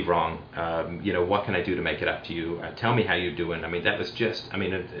completely wrong. What can I do to make it up to you? Tell me how you're doing. I mean, that was just,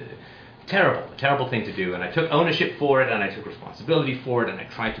 terrible thing to do, and I took ownership for it, and I took responsibility for it, and I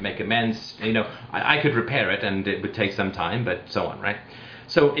tried to make amends. I could repair it, and it would take some time, but so on, right?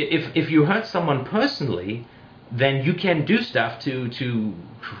 So if you hurt someone personally, then you can do stuff to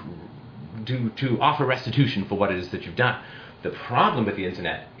offer restitution for what it is that you've done. The problem with the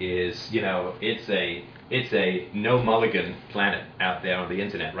internet is, it's a no mulligan planet out there on the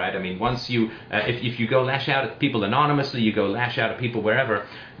internet, right? I mean, once you, if you go lash out at people anonymously, you go lash out at people wherever,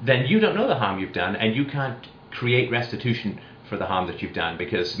 then you don't know the harm you've done, and you can't create restitution for the harm that you've done,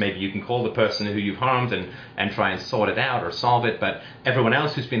 because maybe you can call the person who you've harmed and try and sort it out or solve it, but everyone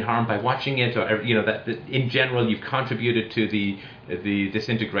else who's been harmed by watching it, or that in general you've contributed to the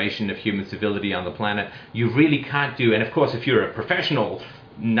disintegration of human civility on the planet, you really can't do. And of course, if you're a professional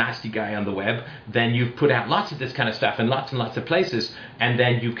nasty guy on the web, then you've put out lots of this kind of stuff in lots and lots of places, and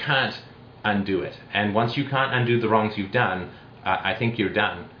then you can't undo it. And once you can't undo the wrongs you've done, I think you're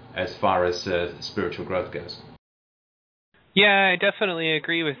done as far as spiritual growth goes. Yeah, I definitely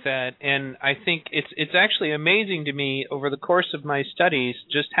agree with that, and I think it's actually amazing to me over the course of my studies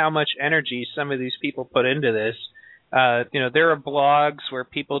just how much energy some of these people put into this. There are blogs where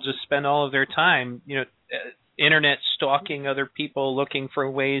people just spend all of their time, internet stalking other people, looking for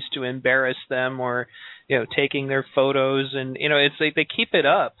ways to embarrass them, or taking their photos, and it's like they keep it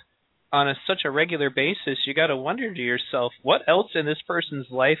up on such a regular basis. You got to wonder to yourself, what else in this person's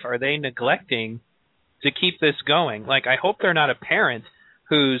life are they neglecting to keep this going? Like, I hope they're not a parent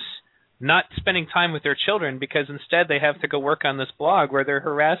who's not spending time with their children because instead they have to go work on this blog where they're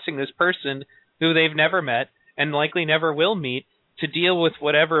harassing this person who they've never met and likely never will meet to deal with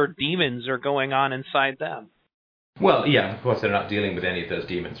whatever demons are going on inside them. Well, yeah, of course they're not dealing with any of those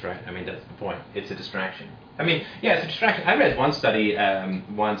demons, right? I mean, that's the point. It's a distraction. I mean, yeah, it's a distraction. I read one study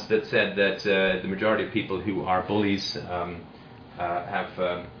once that said that the majority of people who are bullies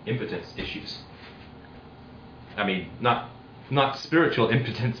have impotence issues. I mean, not spiritual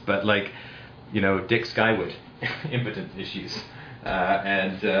impotence, but like, Dick Skywood impotence issues.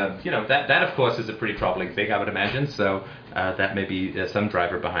 That of course is a pretty troubling thing, I would imagine. So that may be some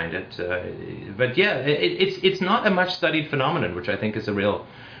driver behind it. But yeah, it's not a much studied phenomenon, which I think is a real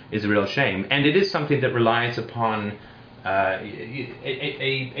shame. And it is something that relies upon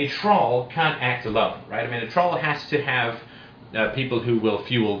a troll can't act alone, right? I mean, a troll has to have people who will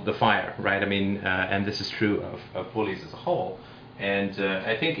fuel the fire, right? I mean, and this is true of bullies as a whole. And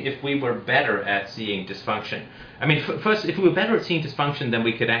I think if we were better at seeing dysfunction, I mean, first, if we were better at seeing dysfunction, then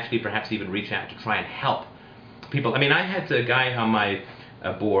we could actually perhaps even reach out to try and help people. I mean, I had a guy on my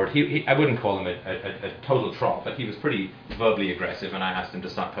board. He I wouldn't call him a total troll, but he was pretty verbally aggressive, and I asked him to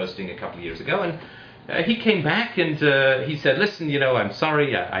stop posting a couple of years ago, and he came back and he said, "Listen, I'm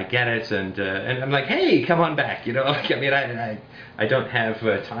sorry, I get it," and I'm like, "Hey, come on back," I mean, I don't have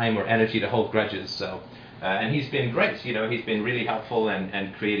time or energy to hold grudges, so. And he's been great, he's been really helpful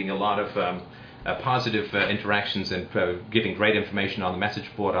and creating a lot of positive interactions and giving great information on the message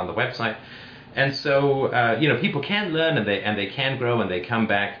board on the website. And so, people can learn and they can grow and they come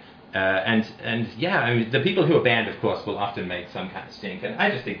back. And yeah, I mean, the people who are banned, of course, will often make some kind of stink. And I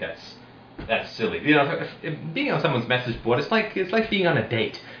just think that's silly. If being on someone's message board, it's like being on a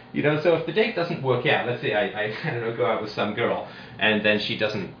date. So if the date doesn't work out, let's say I don't know, go out with some girl, and then she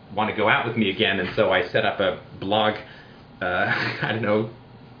doesn't want to go out with me again, and so I set up a blog,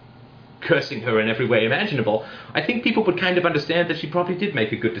 cursing her in every way imaginable, I think people would kind of understand that she probably did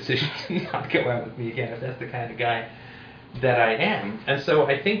make a good decision to not go out with me again, if that's the kind of guy that I am. And so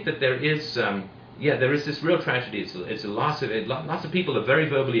I think that there is this real tragedy. It's a loss of it. Lots of people are very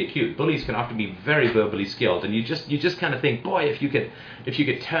verbally acute. Bullies can often be very verbally skilled, and you just kind of think, boy, if you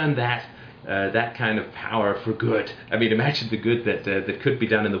could turn that kind of power for good. I mean, imagine the good that could be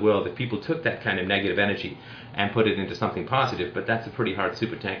done in the world if people took that kind of negative energy and put it into something positive. But that's a pretty hard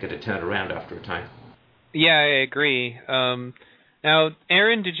supertanker to turn around after a time. Yeah, I agree. Now,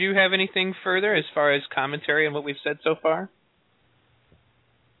 Aaron, did you have anything further as far as commentary on what we've said so far?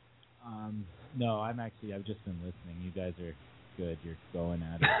 No, I've just been listening. You guys are good. You're going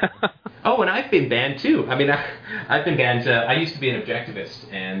at it. Oh, and I've been banned too. I mean, I've been banned. I used to be an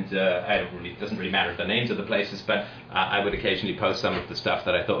objectivist, and it doesn't really matter the names of the places, but I would occasionally post some of the stuff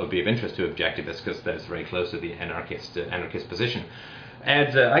that I thought would be of interest to objectivists, because that's very close to the anarchist position.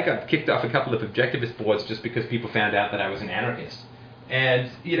 And I got kicked off a couple of objectivist boards just because people found out that I was an anarchist.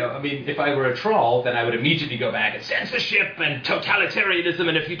 And, I mean, if I were a troll, then I would immediately go back at censorship and totalitarianism,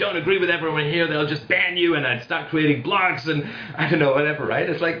 and if you don't agree with everyone here, they'll just ban you, and I'd start creating blogs and, I don't know, whatever, right?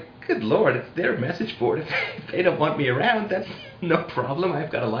 It's like, good Lord, it's their message board. If they don't want me around, that's no problem. I've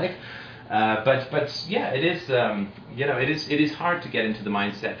got a life. But yeah, it is, it is hard to get into the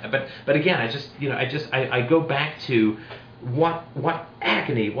mindset. But again, I go back to what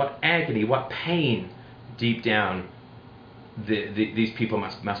agony, what pain deep down these people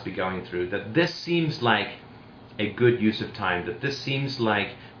must be going through. That this seems like a good use of time. That this seems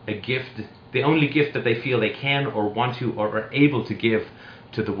like a gift. The only gift that they feel they can or want to or are able to give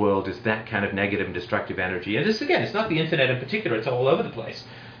to the world is that kind of negative and destructive energy. And this, again, it's not the internet in particular. It's all over the place.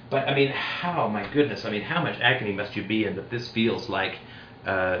 But I mean, how much agony must you be in that this feels like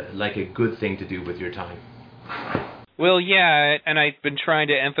a good thing to do with your time? Well, yeah, and I've been trying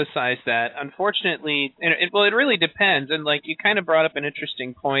to emphasize that. Unfortunately, it really depends. And like you kind of brought up an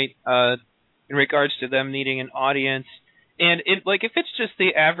interesting point in regards to them needing an audience. And if it's just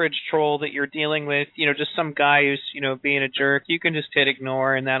the average troll that you're dealing with, just some guy who's being a jerk, you can just hit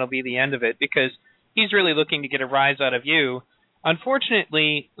ignore, and that'll be the end of it, because he's really looking to get a rise out of you.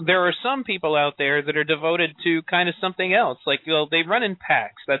 unfortunately, there are some people out there that are devoted to kind of something else. Like, they run in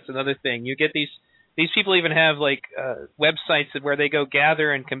packs. That's another thing. You get these people even have like websites where they go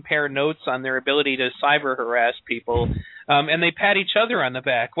gather and compare notes on their ability to cyber harass people, and they pat each other on the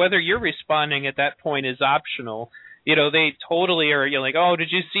back. Whether you're responding at that point is optional. They totally are. Like, oh, did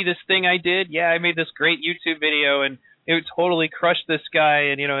you see this thing I did? Yeah, I made this great YouTube video and it totally crushed this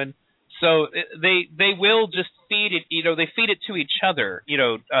guy, and so they will just feed it. They feed it to each other.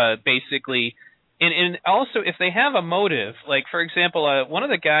 Basically. And also, if they have a motive, like, for example, one of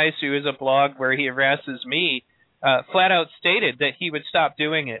the guys who has a blog where he harasses me flat out stated that he would stop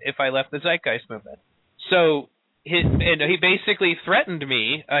doing it if I left the Zeitgeist movement. So he basically threatened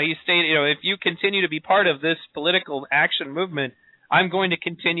me. He stated, if you continue to be part of this political action movement, I'm going to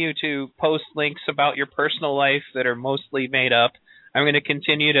continue to post links about your personal life that are mostly made up. I'm going to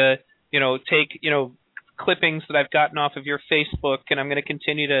continue to, take, clippings that I've gotten off of your Facebook, and I'm going to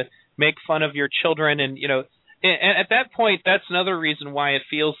continue to make fun of your children. And at that point, that's another reason why it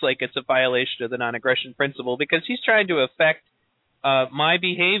feels like it's a violation of the non-aggression principle, because he's trying to affect my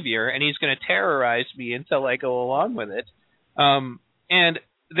behavior, and he's going to terrorize me until I go along with it. And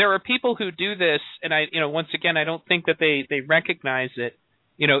there are people who do this, and once again, I don't think that they recognize it,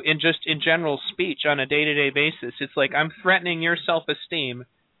 in general speech on a day-to-day basis. It's like, I'm threatening your self-esteem,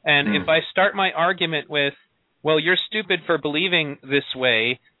 and if I start my argument with, well, you're stupid for believing this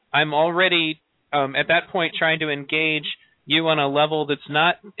way, I'm already at that point trying to engage you on a level that's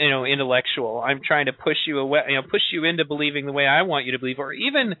not, intellectual. I'm trying to push you away, push you into believing the way I want you to believe, or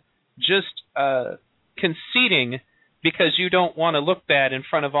even just conceding because you don't want to look bad in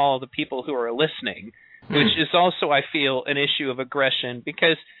front of all of the people who are listening, which is also, I feel, an issue of aggression,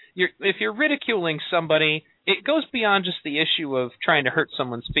 because if you're ridiculing somebody, it goes beyond just the issue of trying to hurt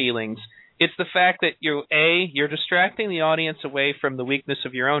someone's feelings. It's the fact that you're distracting the audience away from the weakness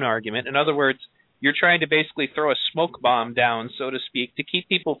of your own argument. In other words, you're trying to basically throw a smoke bomb down, so to speak, to keep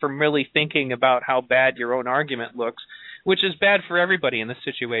people from really thinking about how bad your own argument looks, which is bad for everybody in this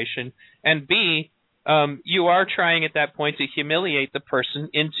situation. And B, you are trying at that point to humiliate the person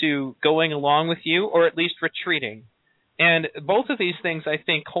into going along with you, or at least retreating. And both of these things, I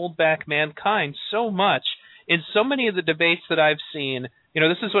think, hold back mankind so much. In so many of the debates that I've seen,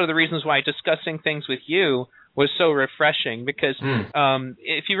 this is one of the reasons why discussing things with you was so refreshing, because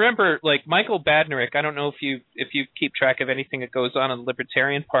if you remember, like, Michael Badnarik, I don't know if you keep track of anything that goes on in the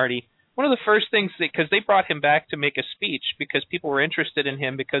Libertarian Party, one of the first things, because they brought him back to make a speech because people were interested in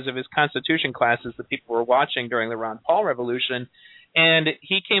him because of his Constitution classes that people were watching during the Ron Paul Revolution, and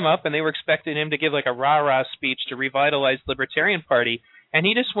he came up and they were expecting him to give like a rah-rah speech to revitalize the Libertarian Party, and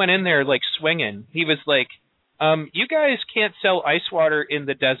he just went in there like swinging. He was like, you guys can't sell ice water in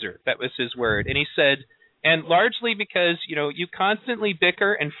the desert. That was his word. And he said, and largely because, you constantly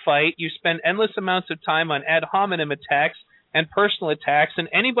bicker and fight, you spend endless amounts of time on ad hominem attacks and personal attacks, and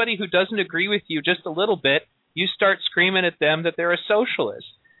anybody who doesn't agree with you just a little bit, you start screaming at them that they're a socialist.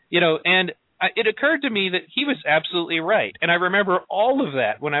 And it occurred to me that he was absolutely right. And I remember all of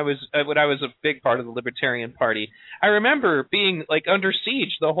that when I was a big part of the Libertarian Party. I remember being like under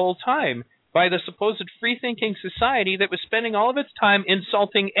siege the whole time by the supposed free-thinking society that was spending all of its time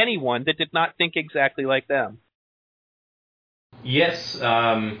insulting anyone that did not think exactly like them. Yes,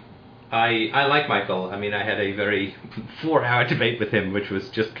 I like Michael. I mean, I had a very 4-hour debate with him, which was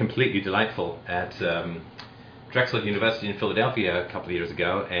just completely delightful at Drexel University in Philadelphia a couple of years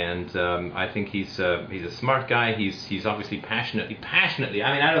ago, and I think he's a smart guy. He's obviously passionately.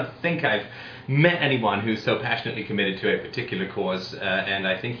 I mean, I don't think I've met anyone who's so passionately committed to a particular cause, and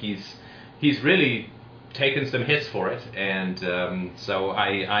I think he's really taken some hits for it, and so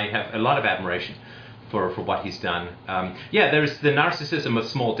I have a lot of admiration for what he's done. There's the narcissism of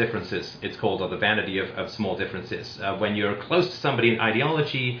small differences, it's called, or the vanity of small differences. When you're close to somebody in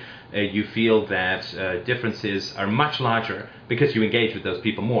ideology, you feel that differences are much larger because you engage with those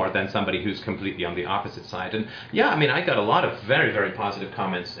people more than somebody who's completely on the opposite side. And I got a lot of very, very positive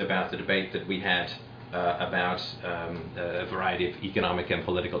comments about the debate that we had about a variety of economic and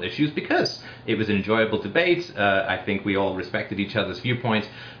political issues, because it was an enjoyable debate. I think we all respected each other's viewpoint,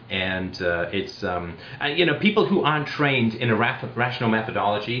 and it's people who aren't trained in a rational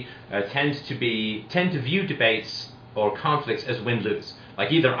methodology tend to view debates or conflicts as win-lose.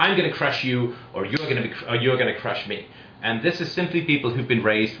 Like, either I'm going to crush you, or you're going to crush me. And this is simply people who've been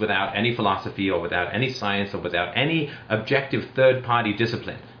raised without any philosophy or without any science or without any objective third-party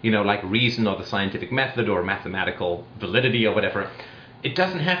discipline, like reason or the scientific method or mathematical validity or whatever. it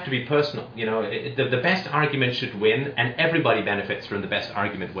doesn't have to be personal. The best argument should win, and everybody benefits from the best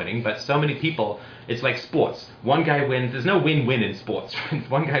argument winning. But so many people, it's like sports. One guy wins. There's no win-win in sports.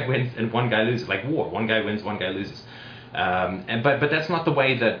 One guy wins and one guy loses. Like war. One guy wins, one guy loses. But that's not the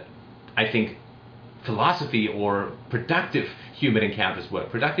way that I think philosophy or productive human encounters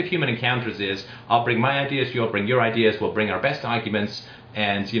work. Productive human encounters is, I'll bring my ideas, you'll bring your ideas, we'll bring our best arguments,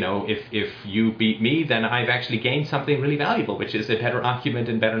 and if you beat me, then I've actually gained something really valuable, which is a better argument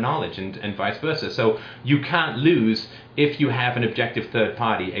and better knowledge, and vice versa. So you can't lose if you have an objective third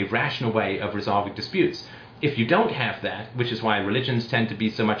party, a rational way of resolving disputes. If you don't have that, which is why religions tend to be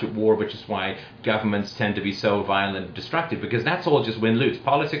so much at war, which is why governments tend to be so violent and destructive, because that's all just win-lose.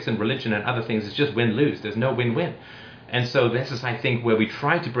 Politics and religion and other things is just win-lose. There's no win-win. And so this is, I think, where we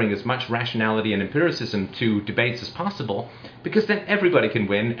try to bring as much rationality and empiricism to debates as possible, because then everybody can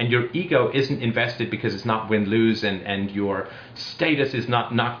win, and your ego isn't invested because it's not win-lose, and your status is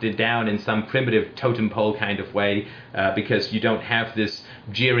not knocked down in some primitive totem pole kind of way, because you don't have this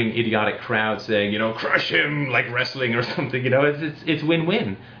jeering, idiotic crowd saying, crush him, like wrestling or something. It's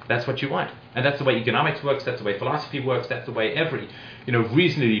win-win. That's what you want. And that's the way economics works, that's the way philosophy works, that's the way every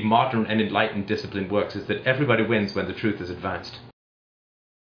reasonably modern and enlightened discipline works, is that everybody wins when the truth is advanced.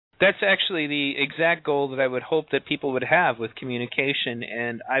 That's actually the exact goal that I would hope that people would have with communication,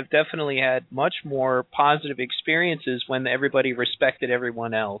 and I've definitely had much more positive experiences when everybody respected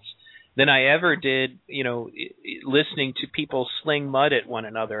everyone else than I ever did, listening to people sling mud at one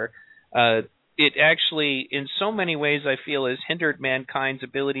another. It actually, in so many ways, I feel has hindered mankind's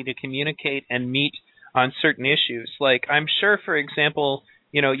ability to communicate and meet on certain issues. Like, I'm sure, for example,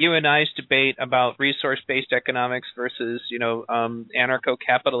 you and I's debate about resource-based economics versus,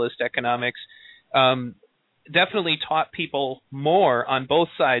 anarcho-capitalist economics definitely taught people more on both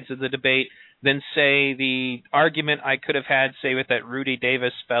sides of the debate than, say, the argument I could have had, say, with that Rudy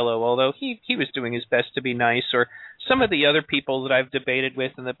Davis fellow, although he was doing his best to be nice, or some of the other people that I've debated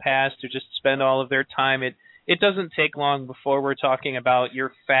with in the past who just spend all of their time. It doesn't take long before we're talking about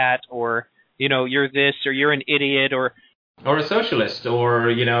you're fat, or, you're this, or you're an idiot, or a socialist,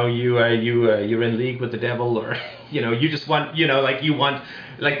 or you're in league with the devil, or you just want you want,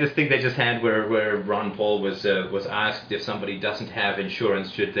 like this thing they just had where Ron Paul was asked if somebody doesn't have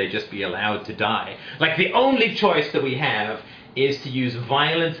insurance, should they just be allowed to die? Like, the only choice that we have is to use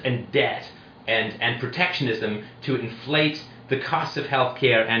violence and debt and protectionism to inflate the cost of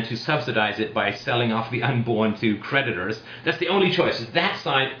healthcare and to subsidize it by selling off the unborn to creditors. That's the only choice, is that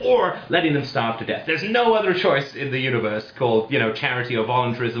side, or letting them starve to death. There's no other choice in the universe called, charity or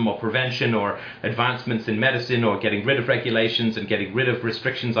voluntarism or prevention or advancements in medicine or getting rid of regulations and getting rid of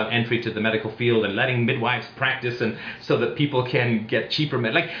restrictions on entry to the medical field and letting midwives practice and so that people can get cheaper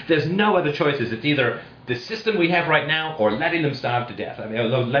there's no other choices. It's either the system we have right now, or letting them starve to death.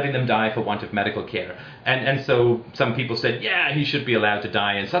 Letting them die for want of medical care. And so some people said, yeah, he should be allowed to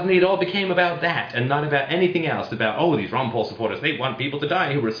die. And suddenly it all became about that and not about anything else. About, these Ron Paul supporters, they want people to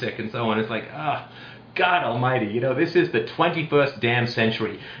die who were sick and so on. It's like, God almighty, this is the 21st damn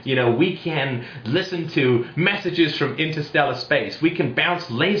century. We can listen to messages from interstellar space. We can bounce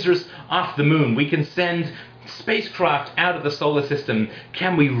lasers off the moon. We can send spacecraft out of the solar system.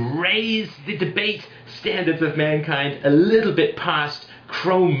 Can we raise the debate standards of mankind a little bit past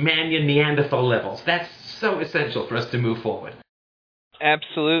Cro-Magnon Neanderthal levels? That's so essential for us to move forward.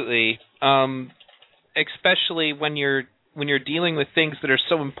 Absolutely. Especially when you're dealing with things that are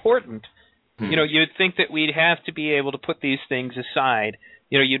so important. You'd think that we'd have to be able to put these things aside.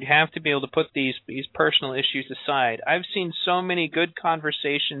 You'd have to be able to put these personal issues aside. I've seen so many good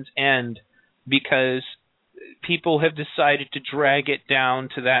conversations end because people have decided to drag it down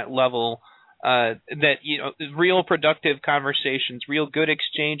to that level, that real productive conversations, real good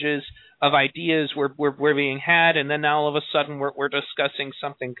exchanges of ideas were being had, and then now all of a sudden we're discussing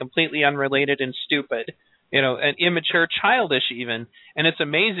something completely unrelated and stupid, and immature, childish even. And it's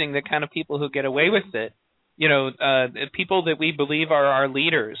amazing the kind of people who get away with it. People that we believe are our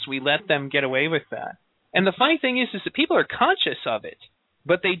leaders, we let them get away with that. And the funny thing is that people are conscious of it,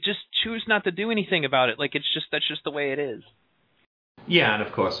 but they just choose not to do anything about it. Like, that's just the way it is. Yeah, and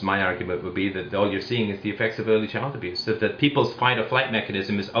of course my argument would be that all you're seeing is the effects of early child abuse, that people's fight-or-flight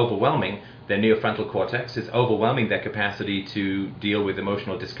mechanism is overwhelming their neofrontal cortex, is overwhelming their capacity to deal with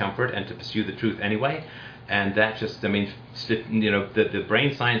emotional discomfort and to pursue the truth anyway. And that just, the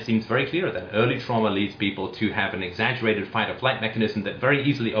brain science seems very clear that early trauma leads people to have an exaggerated fight-or-flight mechanism that very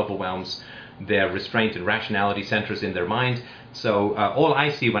easily overwhelms their restraint and rationality centers in their mind. So all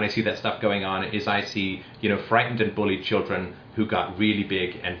I see when I see that stuff going on is I see, frightened and bullied children who got really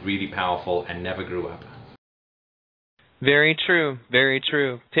big and really powerful and never grew up. Very true, very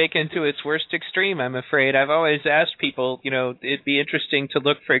true. Taken to its worst extreme, I'm afraid. I've always asked people, it'd be interesting to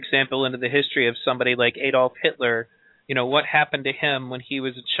look, for example, into the history of somebody like Adolf Hitler. What happened to him when he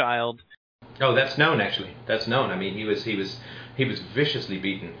was a child? Oh, that's known, actually. That's known. I mean, he was viciously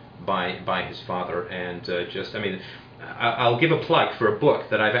beaten by his father, and I'll give a plug for a book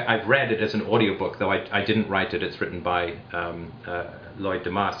that I've read it as an audiobook, though I didn't write it. It's written by Lloyd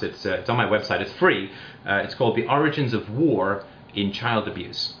DeMast. It's on my website. It's free. It's called The Origins of War in Child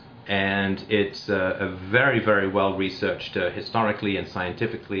Abuse. And it's a very, very well-researched, historically and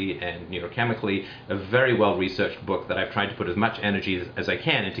scientifically and neurochemically, a very well-researched book that I've tried to put as much energy as I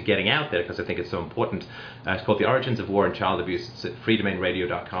can into getting out there because I think it's so important. It's called The Origins of War and Child Abuse. It's at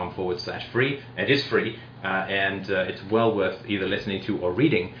freedomainradio.com/free. It is free, and it's well worth either listening to or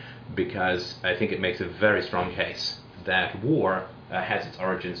reading because I think it makes a very strong case that war has its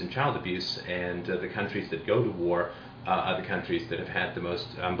origins in child abuse, and the countries that go to war are the countries that have had the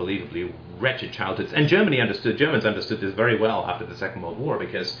most unbelievably wretched childhoods. And Germans understood this very well after the Second World War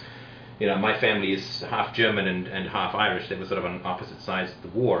because, my family is half German and half Irish. They were sort of on opposite sides of the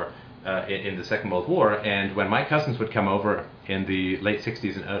war in the Second World War. And when my cousins would come over in the late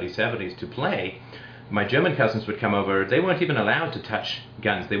 60s and early 70s to play, my German cousins would come over. They weren't even allowed to touch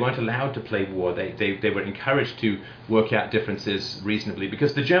guns. They weren't allowed to play war. They were encouraged to work out differences reasonably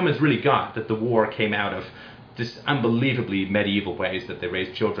because the Germans really got that the war came out of this unbelievably medieval ways that they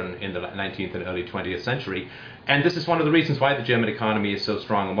raised children in the 19th and early 20th century. And this is one of the reasons why the German economy is so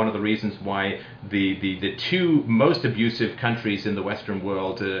strong, and one of the reasons why the two most abusive countries in the Western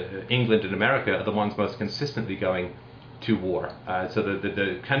world, England and America, are the ones most consistently going to war. So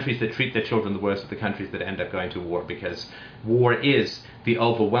the countries that treat their children the worst are the countries that end up going to war, because war is the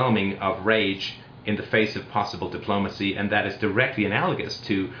overwhelming of rage in the face of possible diplomacy, and that is directly analogous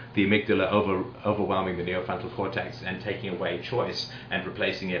to the amygdala overwhelming the neofrontal cortex and taking away choice and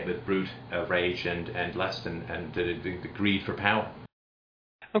replacing it with brute rage and lust and the greed for power.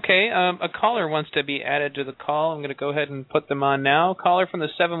 Okay, a caller wants to be added to the call. I'm going to go ahead and put them on now. Caller from the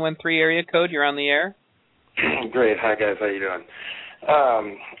 713 area code, you're on the air. Great. Hi, guys. How you doing? I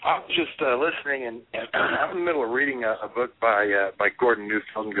was just listening, and I'm in the middle of reading a book by Gordon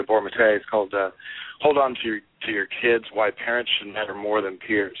Neufeld and Gabor Mate. It's called "Hold On to Your Kids: Why Parents Should Matter More Than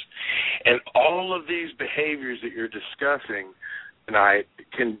Peers." And all of these behaviors that you're discussing tonight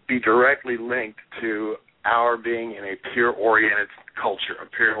can be directly linked to our being in a peer-oriented culture, a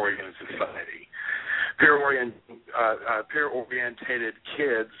peer-oriented society. Peer-orientated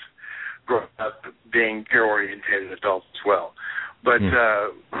kids grow up being peer-orientated adults as well. But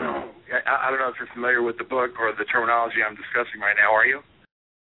I don't know if you're familiar with the book or the terminology I'm discussing right now, are you?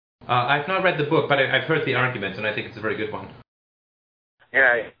 I've not read the book, but I've heard the argument, and I think it's a very good one.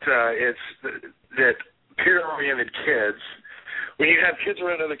 Yeah, it's that peer-oriented kids, when you have kids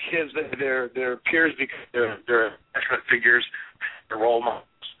around other kids, they're peers because they're attachment figures, they're role models,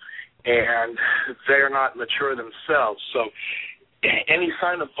 and they're not mature themselves. So any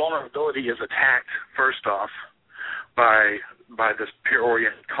sign of vulnerability is attacked, first off, by this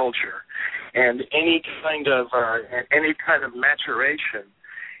peer-oriented culture, and any kind of maturation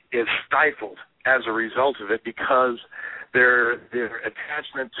is stifled as a result of it because their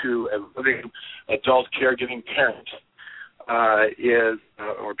attachment to a living adult caregiving parent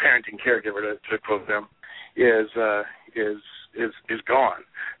or parenting caregiver to quote them is gone.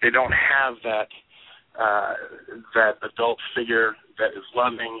 They don't have that adult figure that is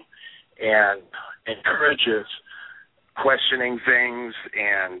loving and encourages questioning things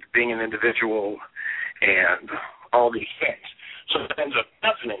and being an individual and all these things. So what ends up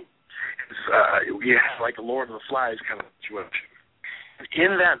happening is you have like a Lord of the Flies kind of situation.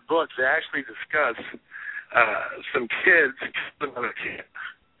 In that book, they actually discuss some kids killed another kid.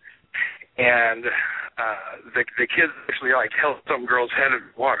 And the kid actually held some girl's head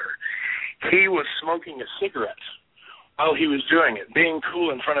in water. He was smoking a cigarette while he was doing it, being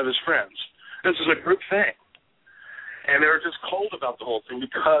cool in front of his friends. This is a group thing. And they were just cold about the whole thing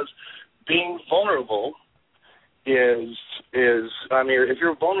because being vulnerable is if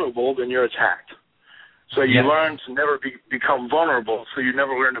you're vulnerable, then you're attacked. So you learn to never become vulnerable, so you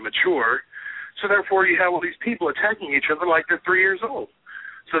never learn to mature. So therefore, you have all these people attacking each other like they're 3 years old.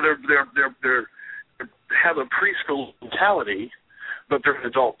 So they have a preschool mentality, but they're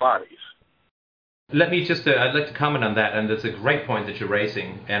adult bodies. Let me just, I'd like to comment on that, and that's a great point that you're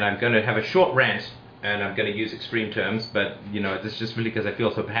raising, and I'm going to have a short rant, and I'm going to use extreme terms, but, this is just really because I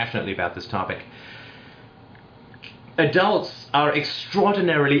feel so passionately about this topic. adults are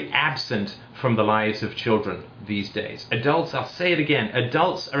extraordinarily absent from the lives of children these days. Adults, I'll say it again,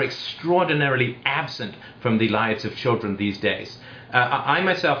 adults are extraordinarily absent from the lives of children these days. I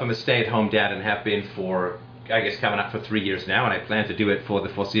myself am a stay-at-home dad and have been for, I guess, coming up for 3 years now, and I plan to do it for the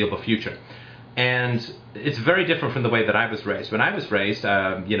foreseeable future. And it's very different from the way that I was raised. When I was raised,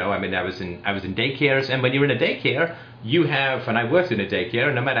 I was in daycares, and when you're in a daycare, you have, and I worked in a daycare,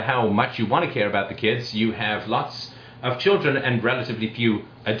 and no matter how much you want to care about the kids, you have lots of children and relatively few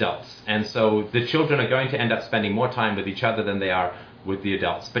adults. And so the children are going to end up spending more time with each other than they are with the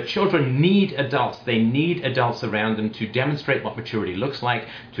adults. But children need adults. They need adults around them to demonstrate what maturity looks like,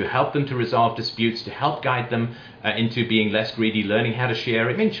 to help them to resolve disputes, to help guide them into being less greedy, learning how to share.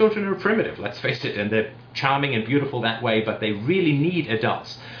 I mean, children are primitive, let's face it, and they're charming and beautiful that way, but they really need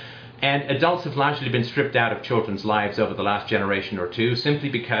adults. And adults have largely been stripped out of children's lives over the last generation or two simply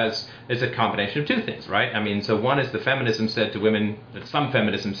because it's a combination of two things, right? I mean, so one is the feminism said to women, some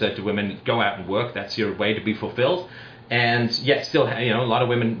feminism said to women, go out and work, that's your way to be fulfilled. And yet still, a lot of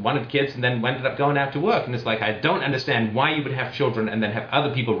women wanted kids and then ended up going out to work. And it's like, I don't understand why you would have children and then have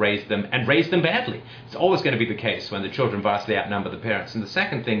other people raise them and raise them badly. It's always going to be the case when the children vastly outnumber the parents. And the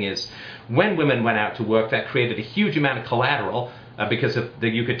second thing is, when women went out to work, that created a huge amount of collateral because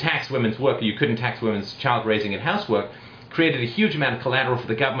you could tax women's work, or you couldn't tax women's child raising and housework. Created a huge amount of collateral for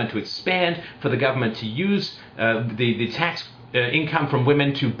the government to expand, for the government to use the tax income from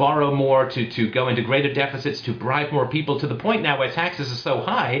women to borrow more, to go into greater deficits, to bribe more people, to the point now where taxes are so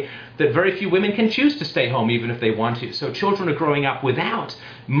high that very few women can choose to stay home even if they want to. So children are growing up without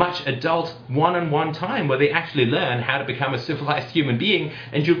much adult one-on-one time where they actually learn how to become a civilized human being.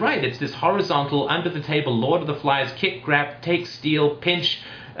 And you're right, it's this horizontal, under-the-table, Lord of the Flies, kick, grab, take, steal, pinch,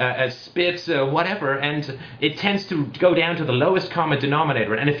 spits, whatever, and it tends to go down to the lowest common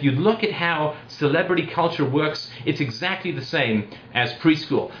denominator. And if you look at how celebrity culture works, it's exactly the same as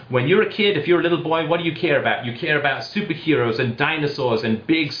preschool. When you're a kid, if you're a little boy, what do you care about? You care about superheroes and dinosaurs and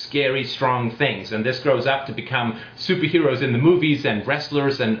big, scary, strong things. And this grows up to become superheroes in the movies and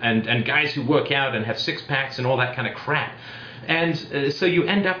wrestlers and guys who work out and have six-packs and all that kind of crap. And so you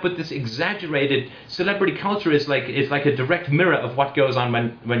end up with this exaggerated celebrity culture is like a direct mirror of what goes on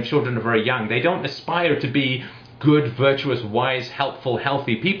when children are very young. They don't aspire to be good, virtuous, wise, helpful,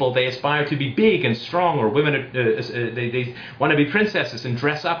 healthy people. They aspire to be big and strong, or women, they want to be princesses and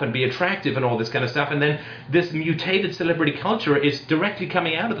dress up and be attractive and all this kind of stuff. And then this mutated celebrity culture is directly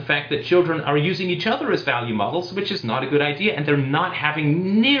coming out of the fact that children are using each other as value models, which is not a good idea, and they're not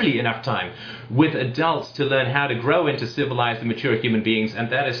having nearly enough time with adults to learn how to grow into civilized and mature human beings,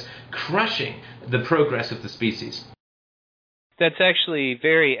 and that is crushing the progress of the species. That's actually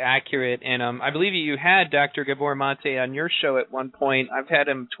very accurate, and I believe you had Dr. Gabor Mate on your show at one point. I've had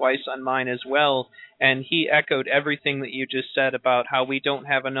him twice on mine as well, and he echoed everything that you just said about how we don't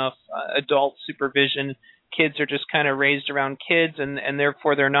have enough adult supervision. Kids are just kind of raised around kids, and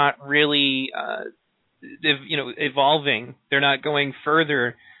therefore they're not really evolving. They're not going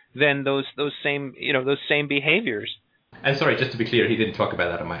further than those same behaviors. And sorry, just to be clear, he didn't talk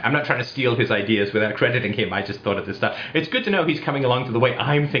about that on I'm not trying to steal his ideas without crediting him. I just thought of this stuff. It's good to know he's coming along to the way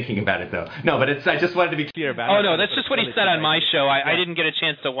I'm thinking about it, though. No, but I just wanted to be clear about it. Oh, no, that's just what he said on my show. I didn't get a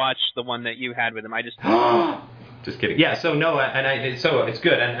chance to watch the one that you had with him. I just... Just kidding. Yeah, so no, so it's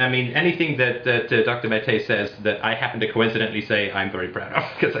good. And I mean, anything that Dr. Mate says that I happen to coincidentally say, I'm very proud of,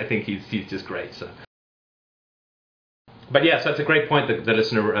 because I think he's just great, so... But yeah, so it's a great point that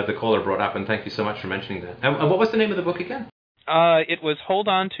the caller brought up, and thank you so much for mentioning that. And what was the name of the book again? It was Hold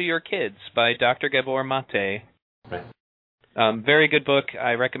On to Your Kids by Dr. Gabor Mate. Right. Very good book.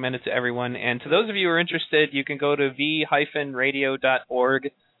 I recommend it to everyone. And to those of you who are interested, you can go to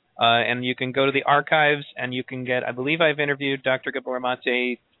v-radio.org, and you can go to the archives, and you can get, I believe I've interviewed Dr. Gabor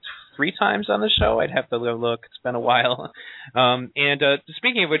Mate 3 times on the show. I'd have to go look. It's been a while. And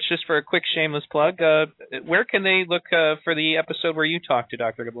speaking of which, just for a quick shameless plug, where can they look for the episode where you talk to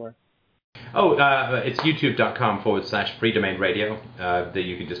Dr. Gabor? Oh, it's youtube.com/Freedomain Radio.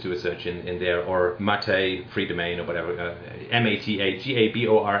 You can just do a search in there, or Mate Freedomain or whatever.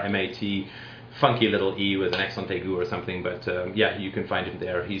 MATE, funky little E with an accent aigu or something. But yeah, you can find him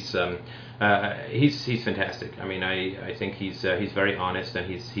there. He's fantastic. I mean, I think he's very honest, and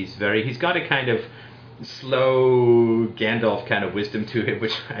he's got a kind of slow Gandalf kind of wisdom to him,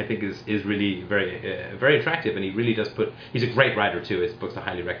 which I think is really very attractive. And he really does he's a great writer too. His books are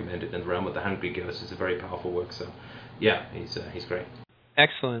highly recommended. And The Realm of the Hungry Ghost is a very powerful work. So yeah, he's great.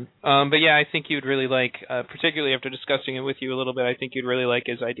 Excellent. But yeah, I think you'd really like, particularly after discussing it with you a little bit, I think you'd really like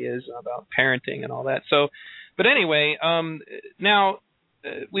his ideas about parenting and all that. So, but anyway, now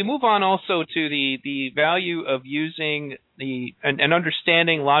we move on also to the value of using and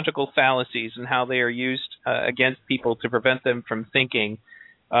understanding logical fallacies and how they are used against people to prevent them from thinking.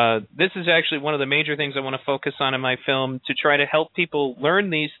 This is actually one of the major things I want to focus on in my film, to try to help people learn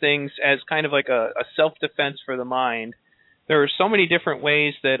these things as kind of like a self-defense for the mind. There are so many different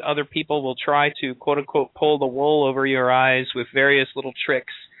ways that other people will try to, quote-unquote, pull the wool over your eyes with various little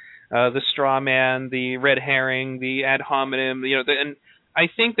tricks, the straw man, the red herring, the ad hominem, and I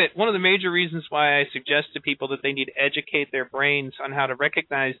think that one of the major reasons why I suggest to people that they need to educate their brains on how to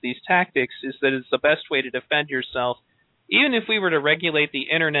recognize these tactics is that it's the best way to defend yourself. Even if we were to regulate the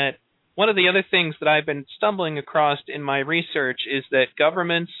internet, one of the other things that I've been stumbling across in my research is that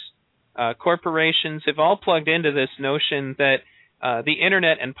governments, corporations have all plugged into this notion that the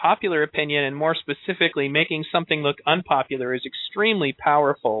internet and popular opinion, and more specifically making something look unpopular, is extremely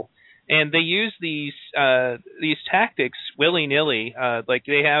powerful. And they use these tactics willy-nilly. Like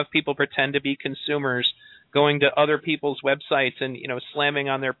they have people pretend to be consumers going to other people's websites and slamming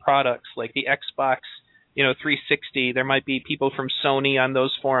on their products, like the Xbox 360. There might be people from Sony on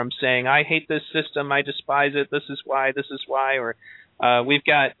those forums saying, "I hate this system, I despise it, this is why." Or we've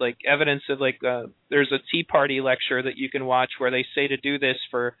got like evidence of there's a Tea Party lecture that you can watch where they say to do this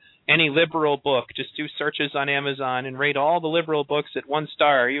for any liberal book. Just do searches on Amazon and rate all the liberal books at 1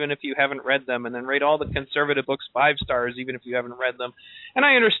 star, even if you haven't read them, and then rate all the conservative books 5 stars, even if you haven't read them. And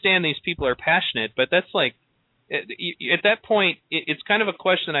I understand these people are passionate, but that's like, at that point, it's kind of a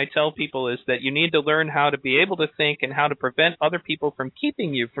question I tell people, is that you need to learn how to be able to think and how to prevent other people from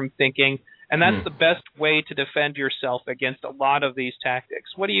keeping you from thinking, and that's the best way to defend yourself against a lot of these tactics.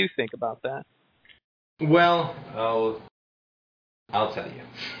 What do you think about that? Well, I'll tell you.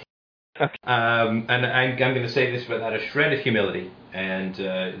 Okay. And I'm going to say this without a shred of humility, and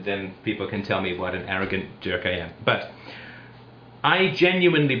then people can tell me what an arrogant jerk I am. But I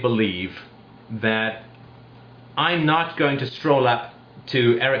genuinely believe that I'm not going to stroll up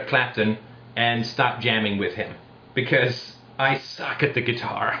to Eric Clapton and start jamming with him, because I suck at the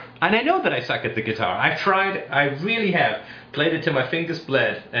guitar. And I know that I suck at the guitar. I've tried, I really have. Played it till my fingers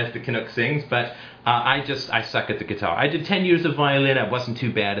bled, as the Canuck sings, but I suck at the guitar. I did 10 years of violin. I wasn't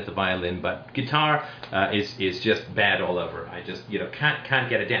too bad at the violin, but guitar is just bad all over. I just, can't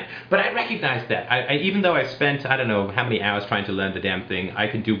get it down. But I recognize that. I even though I spent, I don't know how many hours trying to learn the damn thing, I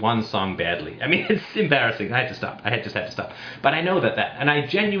can do one song badly. I mean, it's embarrassing. I had to stop. just had to stop. But I know that, and I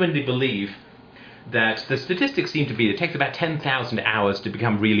genuinely believe that the statistics seem to be it takes about 10,000 hours to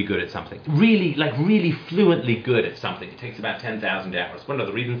become really good at something. Really fluently good at something. It takes about 10,000 hours. One of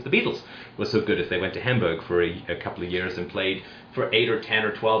the reasons the Beatles were so good is they went to Hamburg for a couple of years and played for 8 or 10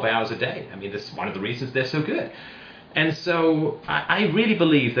 or 12 hours a day. I mean, that's one of the reasons they're so good. And so I really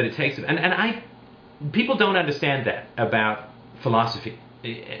believe that it takes... And people don't understand that about philosophy.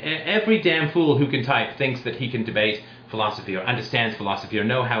 Every damn fool who can type thinks that he can debate philosophy or understands philosophy or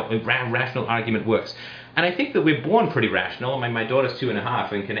know how a rational argument works. And I think that we're born pretty rational. I mean, my daughter's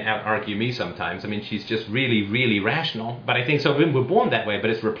 2.5 and can out-argue me sometimes. I mean, she's just really rational. But I think so we're born that way, but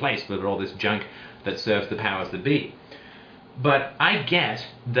it's replaced with all this junk that serves the powers that be. But I get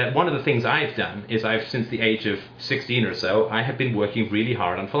that one of the things I've done is since the age of 16 or so, I have been working really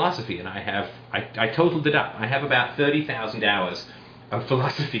hard on philosophy. And I totaled it up. I have about 30,000 hours of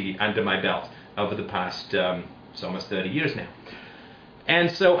philosophy under my belt over the past... it's almost 30 years now. And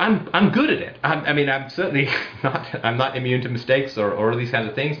so I'm good at it. I mean, I'm certainly I'm not immune to mistakes or these kinds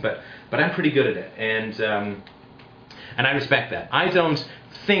of things, but I'm pretty good at it. And I respect that. I don't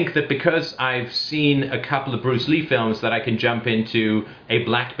think that because I've seen a couple of Bruce Lee films that I can jump into a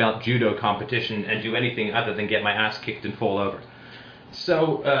black belt judo competition and do anything other than get my ass kicked and fall over.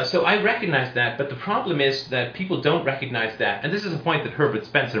 So I recognize that, but the problem is that people don't recognize that. And this is a point that Herbert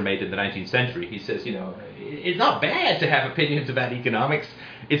Spencer made in the 19th century. He says, it's not bad to have opinions about economics.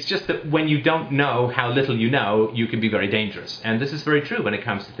 It's just that when you don't know how little you know, you can be very dangerous. And this is very true when it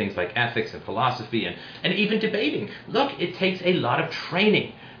comes to things like ethics and philosophy and even debating. Look, it takes a lot of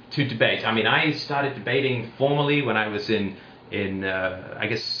training to debate. I mean, I started debating formally when I was in I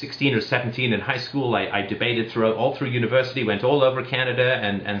guess 16 or 17 in high school. I debated all through university, went all over Canada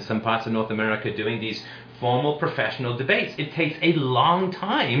and some parts of North America doing these formal professional debates. It takes a long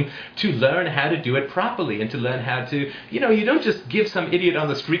time to learn how to do it properly and to learn how to, you don't just give some idiot on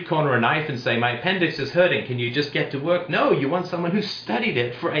the street corner a knife and say, my appendix is hurting, can you just get to work? No, you want someone who studied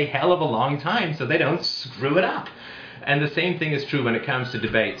it for a hell of a long time so they don't screw it up. And the same thing is true when it comes to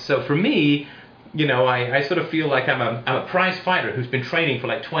debate. So for me, I sort of feel like I'm a prize fighter who's been training for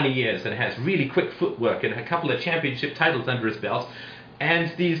like 20 years and has really quick footwork and a couple of championship titles under his belt.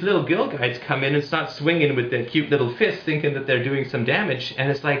 And these little girl guides come in and start swinging with their cute little fists, thinking that they're doing some damage. And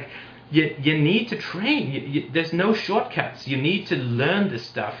it's like, you need to train. There's no shortcuts. You need to learn this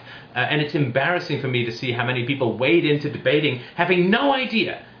stuff. And it's embarrassing for me to see how many people wade into debating having no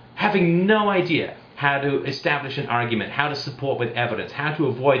idea how to establish an argument, how to support with evidence, how to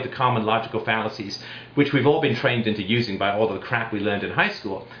avoid the common logical fallacies, which we've all been trained into using by all the crap we learned in high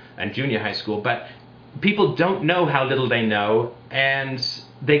school and junior high school. But people don't know how little they know, and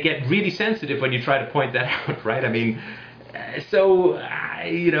they get really sensitive when you try to point that out, right? I mean, so,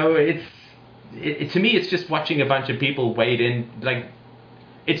 to me, it's just watching a bunch of people wade in, like,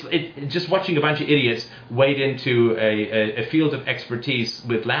 it's just watching a bunch of idiots wade into a field of expertise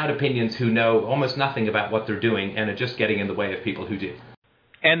with loud opinions who know almost nothing about what they're doing and are just getting in the way of people who do.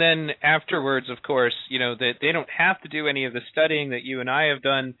 And then afterwards, of course, that they don't have to do any of the studying that you and I have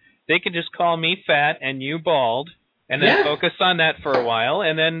done. They can just call me fat and you bald, and then focus on that for a while,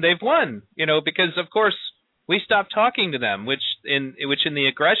 and then they've won. Because of course we stopped talking to them, which in the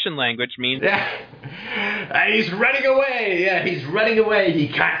aggression language means he's running away. Yeah, he's running away. He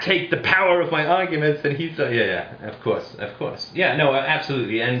can't take the power of my arguments, and he's of course. Yeah, no,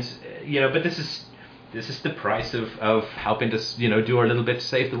 absolutely. And but this is the price of helping to do our little bit to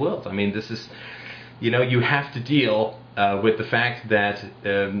save the world. I mean, this is you have to deal with the fact that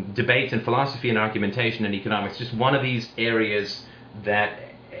debate and philosophy and argumentation and economics is just one of these areas that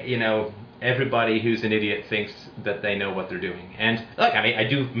everybody who's an idiot thinks that they know what they're doing. And look, I mean, I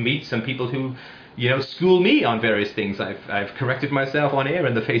do meet some people who school me on various things. I've corrected myself on air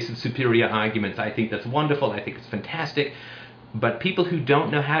in the face of superior arguments. I think that's wonderful. I think it's fantastic. But people who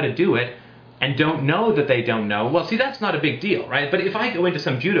don't know how to do it and don't know that they don't know, well, see, that's not a big deal, right? But if I go into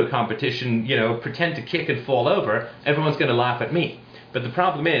some judo competition, pretend to kick and fall over, everyone's going to laugh at me. But the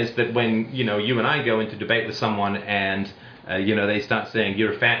problem is that when, you and I go into debate with someone and, they start saying,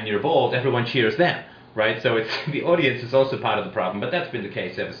 you're fat and you're bald, everyone cheers them, right? So it's the audience is also part of the problem, but that's been the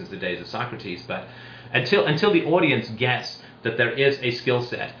case ever since the days of Socrates. But until the audience gets that there is a skill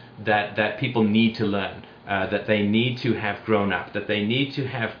set that people need to learn, that they need to have grown up, that they need to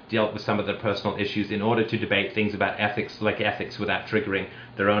have dealt with some of their personal issues in order to debate things about ethics, like ethics, without triggering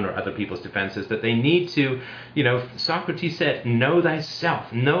their own or other people's defenses, that they need to, Socrates said, know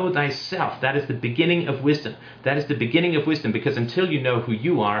thyself, know thyself. That is the beginning of wisdom. That is the beginning of wisdom, because until you know who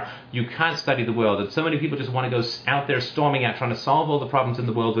you are, you can't study the world. And so many people just want to go out there storming out, trying to solve all the problems in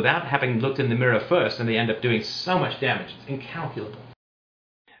the world without having looked in the mirror first, and they end up doing so much damage. It's incalculable.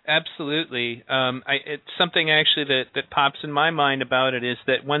 Absolutely. It's something actually that pops in my mind about it is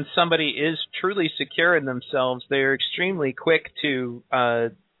that when somebody is truly secure in themselves, they're extremely quick to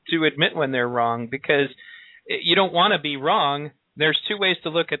admit when they're wrong, because you don't want to be wrong. There's two ways to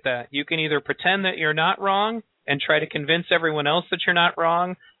look at that. You can either pretend that you're not wrong and try to convince everyone else that you're not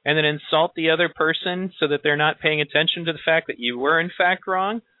wrong, and then insult the other person so that they're not paying attention to the fact that you were in fact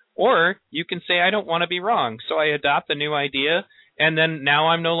wrong. Or you can say, I don't want to be wrong, so I adopt a new idea. And then now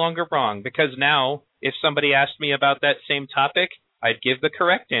I'm no longer wrong, because now if somebody asked me about that same topic, I'd give the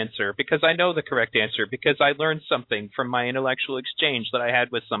correct answer because I know the correct answer, because I learned something from my intellectual exchange that I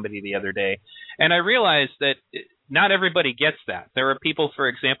had with somebody the other day. And I realized that not everybody gets that. There are people, for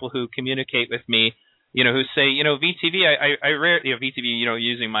example, who communicate with me, who say, VTV, I rarely, VTV,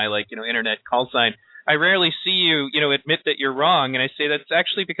 using my internet call sign, I rarely see you, admit that you're wrong. And I say that's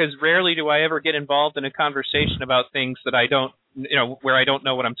actually because rarely do I ever get involved in a conversation about things that I don't, where I don't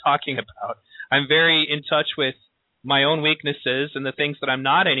know what I'm talking about. I'm very in touch with my own weaknesses and the things that I'm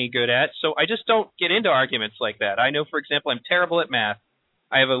not any good at. So I just don't get into arguments like that. I know, for example, I'm terrible at math.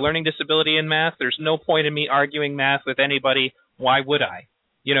 I have a learning disability in math. There's no point in me arguing math with anybody. Why would I?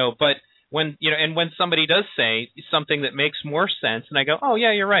 But when, and when somebody does say something that makes more sense and I go, oh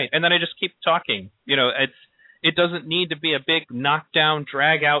yeah, you're right. And then I just keep talking. It doesn't need to be a big knockdown,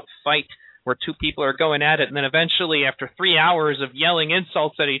 drag out fight where two people are going at it. And then eventually after 3 hours of yelling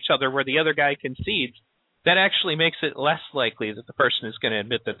insults at each other where the other guy concedes, that actually makes it less likely that the person is going to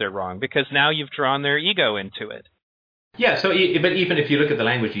admit that they're wrong, because now you've drawn their ego into it. Yeah, but even if you look at the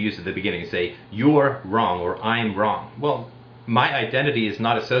language you used at the beginning, say, you're wrong or I'm wrong. Well, my identity is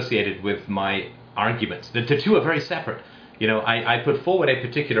not associated with my arguments. The two are very separate. I put forward a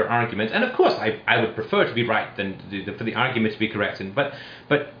particular argument, and of course I would prefer to be right than for the argument to be correct.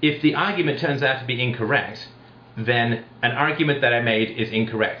 But if the argument turns out to be incorrect, then an argument that I made is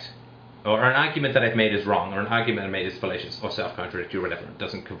incorrect. Or an argument that I've made is wrong, or an argument I made is fallacious, or self-contradictory, or whatever. It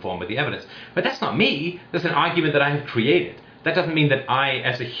doesn't conform with the evidence. But that's not me. That's an argument that I have created. That doesn't mean that I,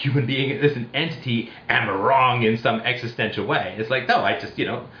 as a human being, as an entity, am wrong in some existential way. It's like, no, I just,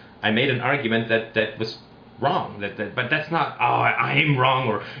 I made an argument that was wrong. But that's not, I'm wrong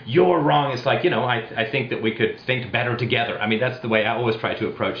or you're wrong. It's like, I think that we could think better together. I mean, that's the way I always try to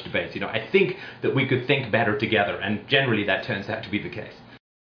approach debates. I think that we could think better together, and generally that turns out to be the case.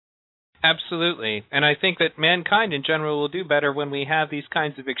 Absolutely. And I think that mankind in general will do better when we have these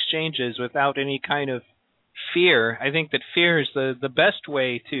kinds of exchanges without any kind of fear. I think that fear is the best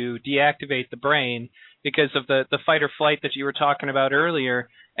way to deactivate the brain because of the fight or flight that you were talking about earlier.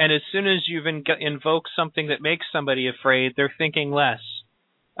 And as soon as you've invoked something that makes somebody afraid, they're thinking less.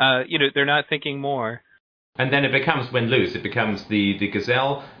 They're not thinking more. And then it becomes win-lose. It becomes the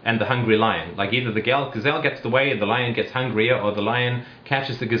gazelle and the hungry lion. Like either the gazelle gets the way and the lion gets hungrier, or the lion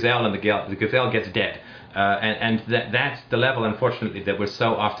catches the gazelle and the gazelle gets dead. And that's the level, unfortunately, that we're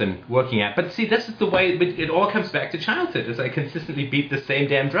so often working at. But see, this is the way it all comes back to childhood, as I consistently beat the same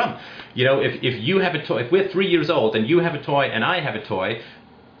damn drum. If you have a toy, if we're 3 years old and you have a toy and I have a toy,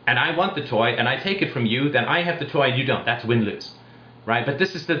 and I want the toy and I take it from you, then I have the toy and you don't. That's win-lose. Right, but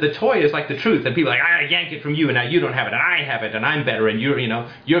this is the toy is like the truth, and people are like, I yank it from you, and now you don't have it, and I have it, and I'm better, and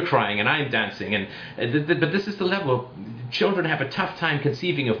you're crying, and I'm dancing, and but this is the level. Children have a tough time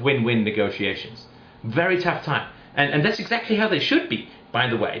conceiving of win-win negotiations, very tough time, and that's exactly how they should be, by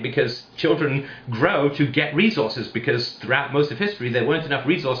the way, because children grow to get resources, because throughout most of history there weren't enough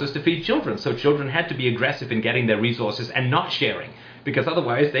resources to feed children, so children had to be aggressive in getting their resources and not sharing, because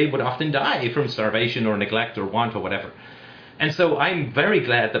otherwise they would often die from starvation or neglect or want or whatever. And so I'm very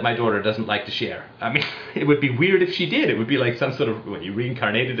glad that my daughter doesn't like to share. I mean, it would be weird if she did. It would be like some sort of, when you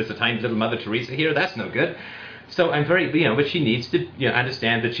reincarnated as a tiny little Mother Teresa here, that's no good. So I'm very, but she needs to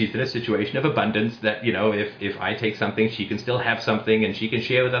understand that she's in a situation of abundance, that, if I take something, she can still have something, and she can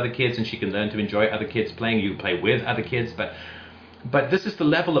share with other kids, and she can learn to enjoy other kids playing. You can play with other kids, but this is the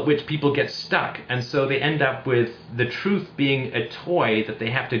level at which people get stuck, and so they end up with the truth being a toy that they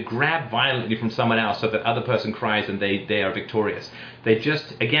have to grab violently from someone else so that other person cries and they are victorious. They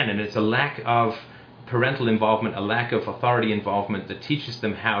just, again, and it's a lack of parental involvement, a lack of authority involvement that teaches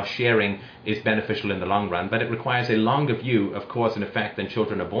them how sharing is beneficial in the long run, but it requires a longer view of cause and effect than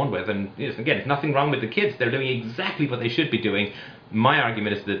children are born with. And again, there's nothing wrong with the kids. They're doing exactly what they should be doing. My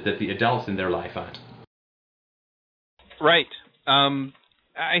argument is that the adults in their life aren't. Right.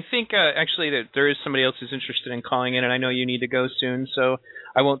 I think actually that there is somebody else who's interested in calling in, and I know you need to go soon, so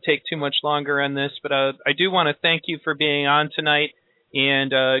I won't take too much longer on this. But I do want to thank you for being on tonight,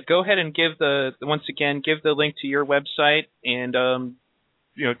 and go ahead and give the link to your website, and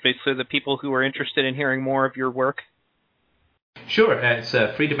basically the people who are interested in hearing more of your work. Sure, it's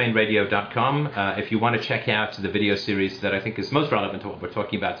freedomainradio.com. If you want to check out the video series that I think is most relevant to what we're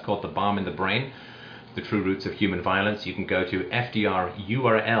talking about, it's called The Bomb in the Brain, The True Roots of Human Violence. You can go to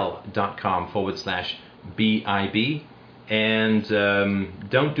fdrurl.com/BIB, and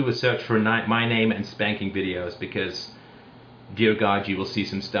don't do a search for my name and spanking videos, because, dear God, you will see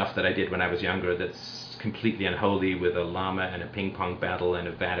some stuff that I did when I was younger that's completely unholy, with a llama and a ping pong battle and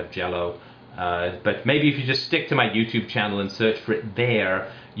a vat of jello. But maybe if you just stick to my YouTube channel and search for it there,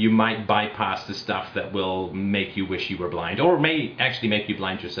 you might bypass the stuff that will make you wish you were blind, or may actually make you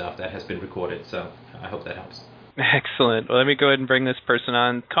blind yourself. That has been recorded, so I hope that helps. Excellent. Well, let me go ahead and bring this person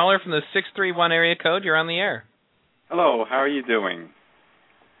on. Caller from the 631 area code, you're on the air. Hello, how are you doing?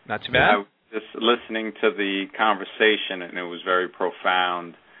 Not too bad. I was just listening to the conversation, and it was very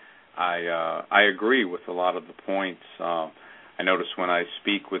profound. I agree with a lot of the points. I notice when I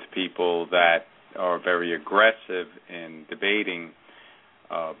speak with people that are very aggressive in debating,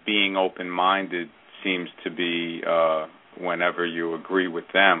 being open-minded seems to be whenever you agree with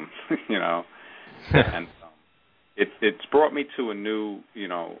them, And it's brought me to a new,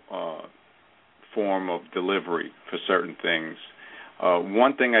 form of delivery for certain things.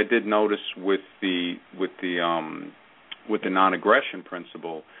 One thing I did notice with the non-aggression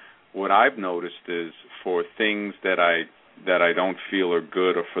principle, what I've noticed is for things that I don't feel are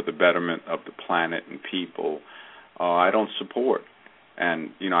good or for the betterment of the planet and people, I don't support.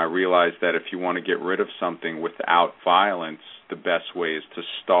 And, I realize that if you want to get rid of something without violence, the best way is to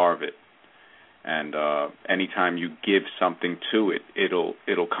starve it. And anytime you give something to it,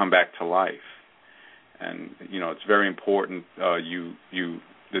 it'll come back to life. And, it's very important. The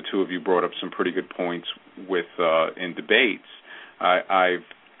two of you brought up some pretty good points with in debates. I've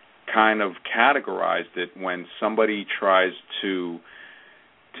kind of categorized it when somebody tries to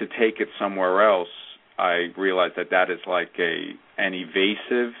take it somewhere else. I realize that is like an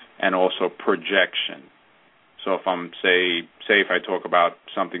evasive and also projection. So if I'm say if I talk about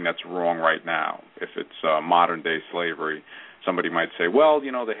something that's wrong right now, if it's modern day slavery, somebody might say, well,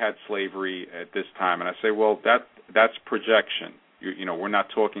 they had slavery at this time, and I say, well, that's projection. We're not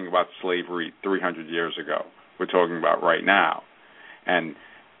talking about slavery 300 years ago. We're talking about right now. And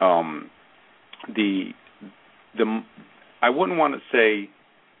I wouldn't want to say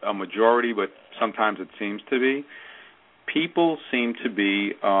a majority, but sometimes it seems to be. People seem to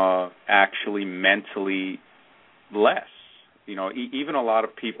be actually mentally less. Even a lot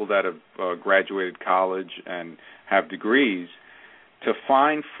of people that have graduated college and have degrees, to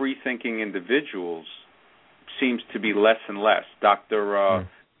find free-thinking individuals seems to be less and less. I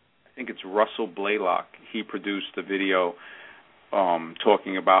think it's Russell Blaylock, he produced a video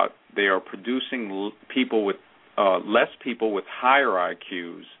talking about they are producing people with less people with higher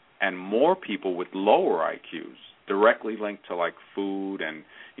IQs and more people with lower IQs, directly linked to like food and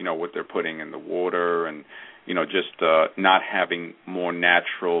what they're putting in the water and just not having more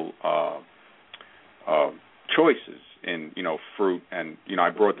natural choices in fruit. And I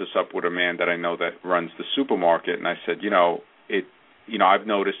brought this up with a man that I know that runs the supermarket, and I said I've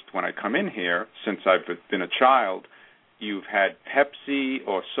noticed when I come in here since I've been a child, you've had Pepsi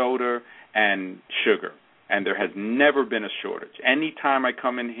or soda and sugar, and there has never been a shortage. Any time I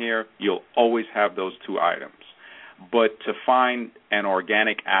come in here, you'll always have those two items. But to find an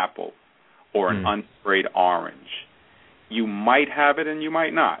organic apple or an unsprayed orange, you might have it and you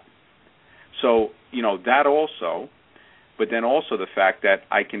might not. So, that also, but then also the fact that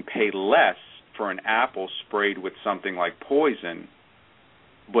I can pay less for an apple sprayed with something like poison,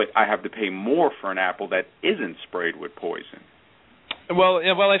 but I have to pay more for an apple that isn't sprayed with poison. Well,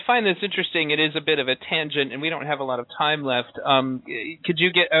 I find this interesting. It is a bit of a tangent, and we don't have a lot of time left. Could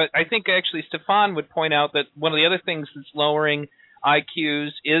you get? I think actually Stefan would point out that one of the other things that's lowering IQs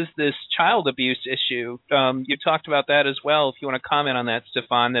is this child abuse issue. You talked about that as well. If you want to comment on that,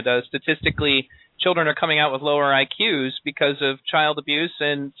 Stefan, that statistically children are coming out with lower IQs because of child abuse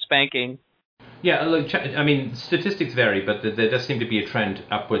and spanking. Yeah, look, statistics vary, but there does seem to be a trend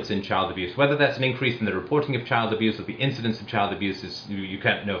upwards in child abuse. Whether that's an increase in the reporting of child abuse or the incidence of child abuse is you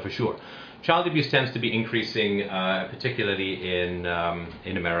can't know for sure. Child abuse tends to be increasing, particularly in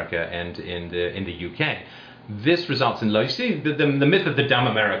America and in the UK. This results in low. You see the myth of the dumb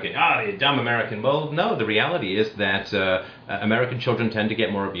American. The dumb American. Well, no, the reality is that American children tend to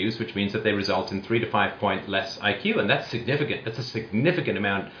get more abuse, which means that they result in 3 to 5 point less IQ, and that's significant. That's a significant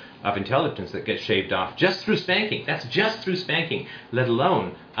amount of intelligence that gets shaved off just through spanking. That's just through spanking, let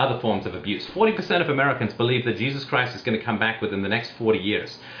alone other forms of abuse. 40% of Americans believe that Jesus Christ is going to come back within the next 40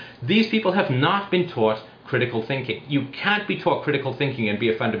 years. These people have not been taught critical thinking. You can't be taught critical thinking and be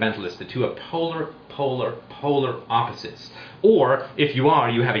a fundamentalist. The two are polar opposites. Or, if you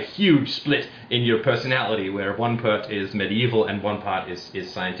are, you have a huge split in your personality where one part is medieval and one part is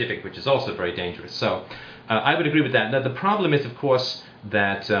scientific, which is also very dangerous. So I would agree with that. Now, the problem is, of course,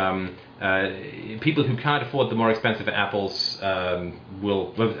 that people who can't afford the more expensive apples are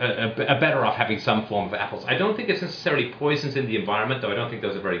better off having some form of apples. I don't think it's necessarily poisons in the environment, though I don't think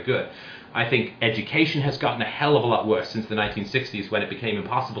those are very good. I think education has gotten a hell of a lot worse since the 1960s when it became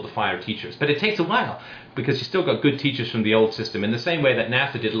impossible to fire teachers. But it takes a while because you still got good teachers from the old system, in the same way that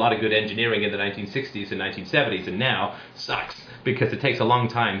NASA did a lot of good engineering in the 1960s and 1970s and now sucks because it takes a long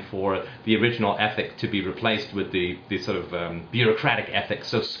time for the original ethic to be replaced with the sort of bureaucratic ethics.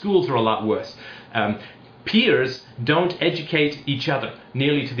 So schools are a lot worse. Peers don't educate each other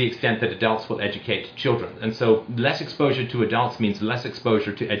nearly to the extent that adults will educate children. And so less exposure to adults means less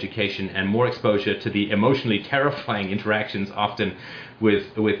exposure to education and more exposure to the emotionally terrifying interactions often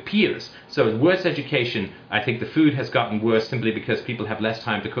with peers. So worse education. I think the food has gotten worse simply because people have less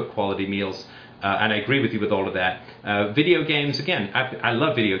time to cook quality meals. And I agree with you with all of that. Video games, again, I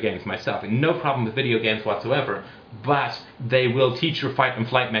love video games myself. No problem with video games whatsoever. But they will teach your fight and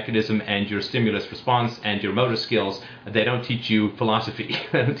flight mechanism and your stimulus response and your motor skills. They don't teach you philosophy.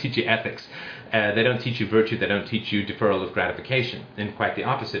 They don't teach you ethics. They don't teach you virtue. They don't teach you deferral of gratification. And quite the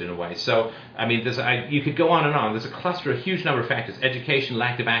opposite in a way. So, I mean, you could go on and on. There's a cluster, a huge number of factors. Education,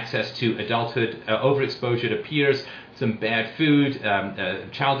 lack of access to adulthood, overexposure to peers, some bad food,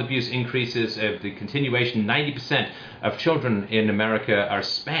 child abuse increases, the continuation. 90% of children in America are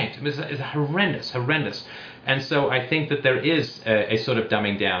spanked. It's horrendous. And so I think that there is a sort of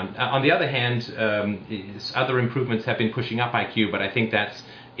dumbing down. On the other hand, other improvements have been pushing up IQ, but I think that's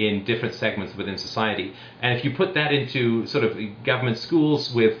in different segments within society. And if you put that into sort of government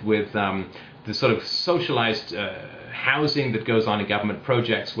schools with the sort of socialized housing that goes on in government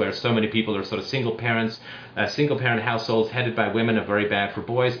projects where so many people are sort of single parents, single-parent households headed by women are very bad for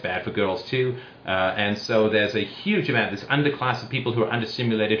boys, bad for girls too. And so there's a huge amount, this underclass of people who are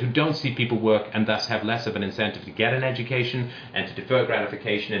understimulated, who don't see people work and thus have less of an incentive to get an education and to defer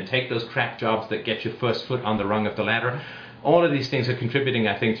gratification and take those crap jobs that get your first foot on the rung of the ladder. all of these things are contributing,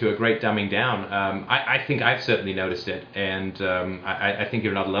 I think, to a great dumbing down. I think I've certainly noticed it, and I think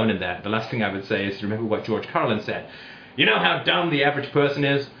you're not alone in that. The last thing I would say is remember what George Carlin said. You know how dumb the average person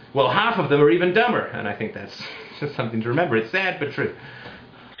is? Well, half of them are even dumber, and I think that's just something to remember. It's sad, but true.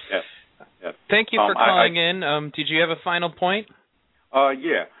 Yes. Thank you for calling in. Did you have a final point?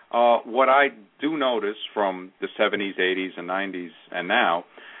 Yeah. What I do notice from the 70s, 80s, and 90s and now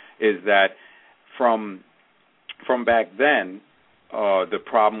is that from back then, the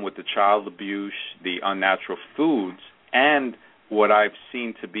problem with the child abuse, the unnatural foods, and what I've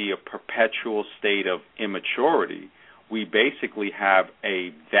seen to be a perpetual state of immaturity, we basically have a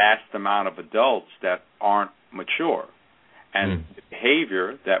vast amount of adults that aren't mature. And the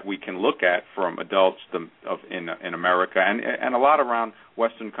behavior that we can look at from adults in America and a lot around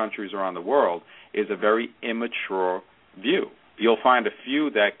Western countries around the world is a very immature view. You'll find a few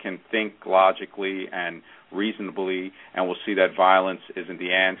that can think logically and reasonably and will see that violence isn't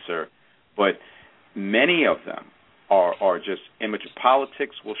the answer. But many of them are just immature.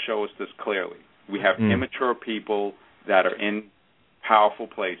 Politics will show us this clearly. We have immature people that are in powerful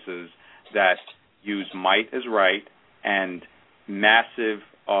places that use might as right and massive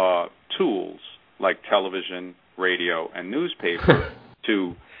tools like television, radio, and newspaper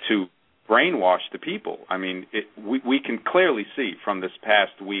to brainwash the people. I mean, we can clearly see from this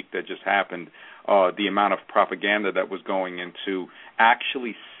past week that just happened the amount of propaganda that was going into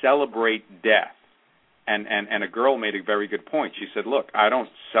actually celebrate death. And a girl made a very good point. She said, look, I don't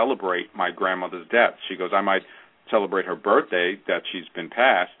celebrate my grandmother's death. She goes, I might celebrate her birthday that she's been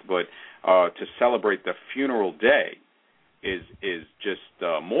passed, but to celebrate the funeral day is just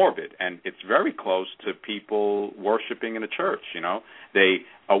morbid, and it's very close to people worshiping in a church. You know,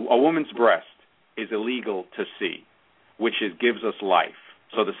 a woman's breast is illegal to see, which gives us life.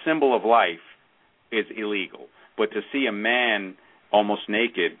 So the symbol of life is illegal, but to see a man almost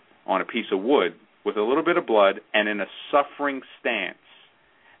naked on a piece of wood with a little bit of blood and in a suffering stance,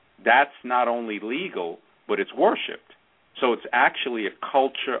 that's not only legal, but it's worshipped. So it's actually a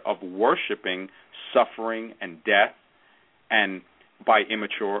culture of worshiping suffering and death, and by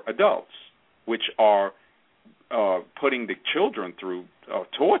immature adults, which are putting the children through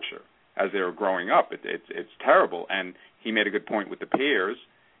torture as they're growing up. It's terrible. And he made a good point with the peers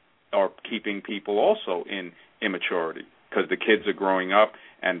are keeping people also in immaturity because the kids are growing up,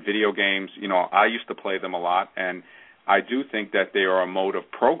 and video games, you know, I used to play them a lot, and I do think that they are a mode of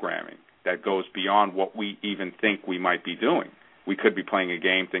programming that goes beyond what we even think we might be doing. We could be playing a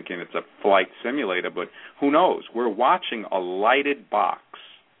game thinking it's a flight simulator, but who knows? We're watching a lighted box,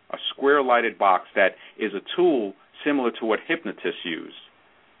 a square lighted box that is a tool similar to what hypnotists use.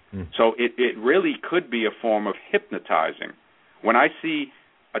 So it really could be a form of hypnotizing. When I see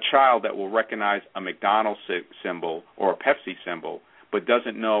a child that will recognize a McDonald's symbol or a Pepsi symbol but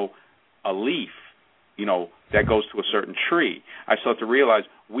doesn't know a leaf, you know, that goes to a certain tree, I start to realize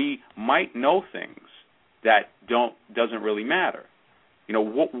we might know things that doesn't really matter. You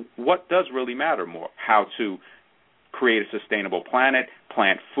know, what does really matter more? How to create a sustainable planet,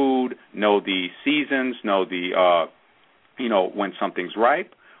 plant food, know the seasons, know the when something's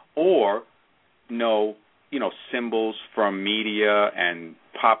ripe, or know symbols from media and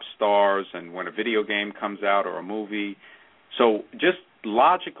pop stars and when a video game comes out or a movie. So just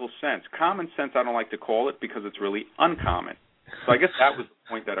logical sense, common sense. I don't like to call it because it's really uncommon. So I guess that was the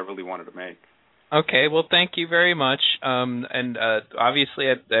point that I really wanted to make. Okay, well, thank you very much. And obviously,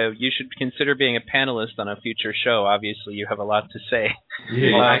 you should consider being a panelist on a future show. Obviously, you have a lot to say.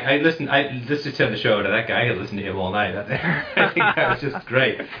 Yeah, I listened to the show to that guy. I listened to him all night. I think that was just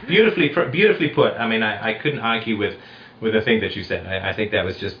great. Beautifully put. I mean, I couldn't argue with the thing that you said. I think that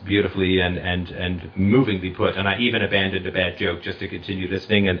was just beautifully and movingly put. And I even abandoned a bad joke just to continue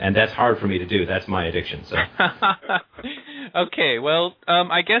listening. And that's hard for me to do. That's my addiction. So. Okay, well,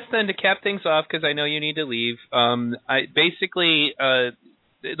 I guess then to cap things off, because I know you need to leave,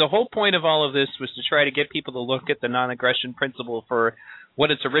 the whole point of all of this was to try to get people to look at the non-aggression principle for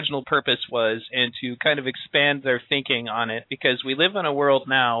what its original purpose was and to kind of expand their thinking on it, because we live in a world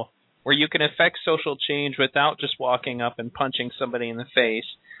now where you can affect social change without just walking up and punching somebody in the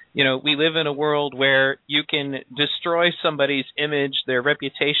face. You know, we live in a world where you can destroy somebody's image, their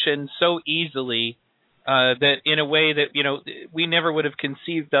reputation so easily that in a way that, we never would have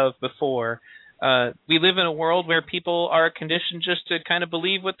conceived of before. We live in a world where people are conditioned just to kind of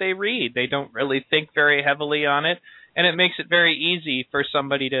believe what they read. They don't really think very heavily on it, and it makes it very easy for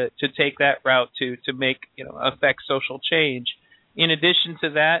somebody to take that route to make, affect social change. In addition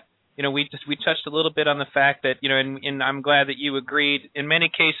to that, we touched a little bit on the fact that, and I'm glad that you agreed, in many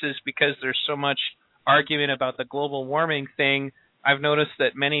cases, because there's so much argument about the global warming thing, I've noticed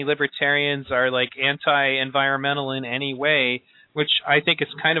that many libertarians are like anti-environmental in any way, which I think is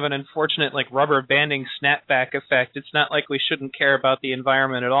kind of an unfortunate like rubber banding snapback effect. It's not like we shouldn't care about the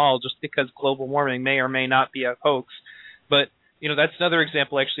environment at all just because global warming may or may not be a hoax. But, you know, that's another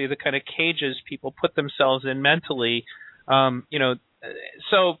example actually of the kind of cages people put themselves in mentally. You know,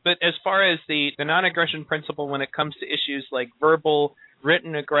 so, but as far as the non-aggression principle when it comes to issues like verbal,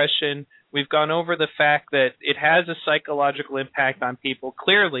 written aggression, we've gone over the fact that it has a psychological impact on people.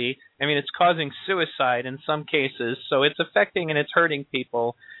 Clearly, I mean, it's causing suicide in some cases, so it's affecting and it's hurting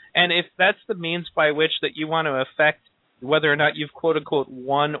people. And if that's the means by which that you want to affect whether or not you've quote-unquote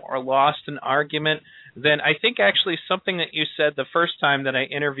won or lost an argument, then I think actually something that you said the first time that I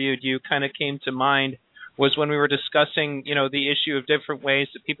interviewed you kind of came to mind was when we were discussing, you know, the issue of different ways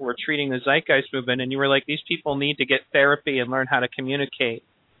that people were treating the Zeitgeist movement, and you were like, these people need to get therapy and learn how to communicate.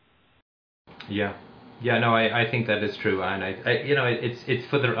 Yeah, no, I think that is true, and I you know, it's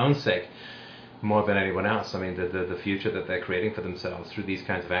for their own sake more than anyone else. I mean, the future that they're creating for themselves through these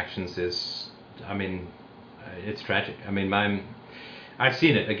kinds of actions is, I mean, it's tragic. I mean, I've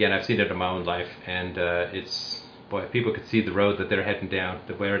seen it again. I've seen it in my own life, and it's. Boy, if people could see the road that they're heading down,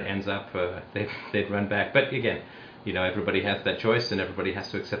 where it ends up, they'd run back. But again, you know, everybody has that choice, and everybody has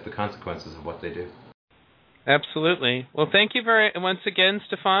to accept the consequences of what they do. Absolutely. Well, thank you once again,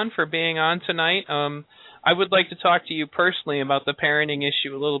 Stefan, for being on tonight. I would like to talk to you personally about the parenting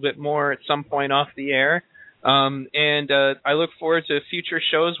issue a little bit more at some point off the air. And I look forward to future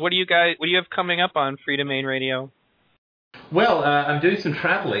shows. What do you have coming up on Freedomain Radio? Well, I'm doing some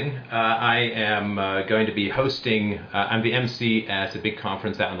traveling. I am going to be hosting, I'm the MC at a big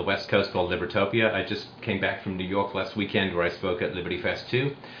conference out on the West Coast called Libertopia. I just came back from New York last weekend where I spoke at Liberty Fest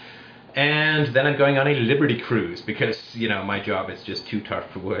 2. And then I'm going on a Liberty cruise because, you know, my job is just too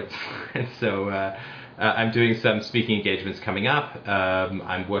tough for words. And so I'm doing some speaking engagements coming up.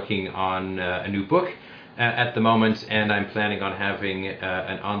 I'm working on a new book at the moment, and I'm planning on having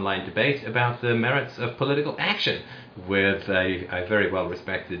an online debate about the merits of political action with a very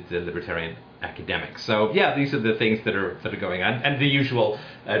well-respected libertarian academic. So, yeah, these are the things that are going on, and the usual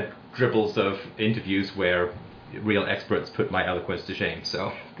dribbles of interviews where real experts put my eloquence to shame.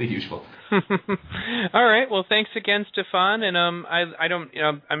 So, the usual. All right. Well, thanks again, Stefan. And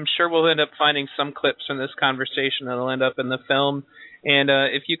I'm sure we'll end up finding some clips from this conversation that'll end up in the film. And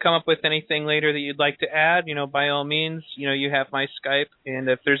if you come up with anything later that you'd like to add, you know, by all means, you know, you have my Skype. And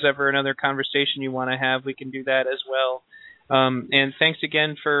if there's ever another conversation you want to have, we can do that as well. And thanks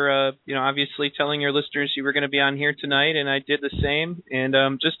again for, you know, obviously telling your listeners you were going to be on here tonight, and I did the same.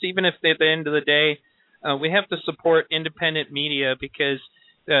 And just even if at the end of the day, we have to support independent media because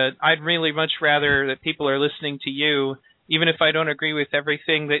I'd really much rather that people are listening to you, even if I don't agree with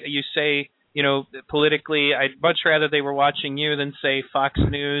everything that you say. You know, politically, I'd much rather they were watching you than say Fox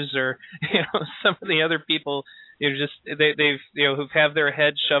News or, you know, some of the other people. You know, just they've you know, who've have their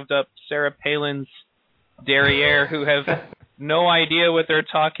head shoved up Sarah Palin's derriere, who have no idea what they're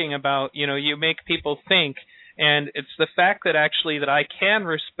talking about. You know, you make people think, and it's the fact that actually that I can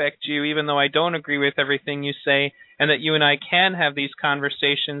respect you, even though I don't agree with everything you say, and that you and I can have these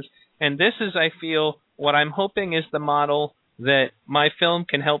conversations. And this is, I feel, what I'm hoping is the model that my film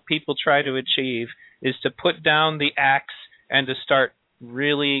can help people try to achieve, is to put down the axe and to start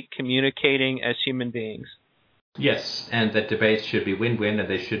really communicating as human beings. Yes, and that debates should be win-win, and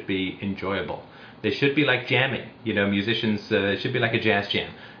they should be enjoyable. They should be like jamming. You know, musicians should be like a jazz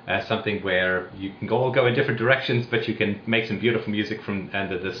jam, something where you can all go in different directions, but you can make some beautiful music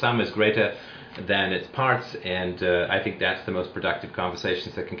and the sum is greater than its parts, and I think that's the most productive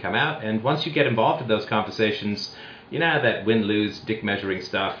conversations that can come out. And once you get involved in those conversations, you know, that win-lose, dick-measuring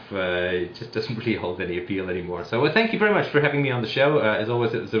stuff it just doesn't really hold any appeal anymore. So thank you very much for having me on the show. As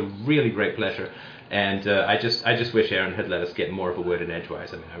always, it was a really great pleasure. And I just wish Aaron had let us get more of a word in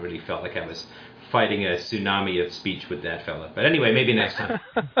edgewise. I mean, I really felt like I was fighting a tsunami of speech with that fella. But anyway, maybe next time.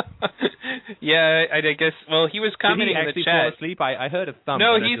 Yeah, I guess. Well, he was commenting in the chat. Did he actually fall asleep? I heard a thump.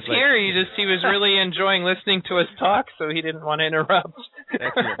 No, he's here. He was really enjoying listening to us talk, so he didn't want to interrupt.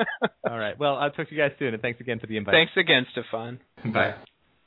 Excellent. All right. Well, I'll talk to you guys soon, and thanks again for the invite. Thanks again, Stefan. Bye.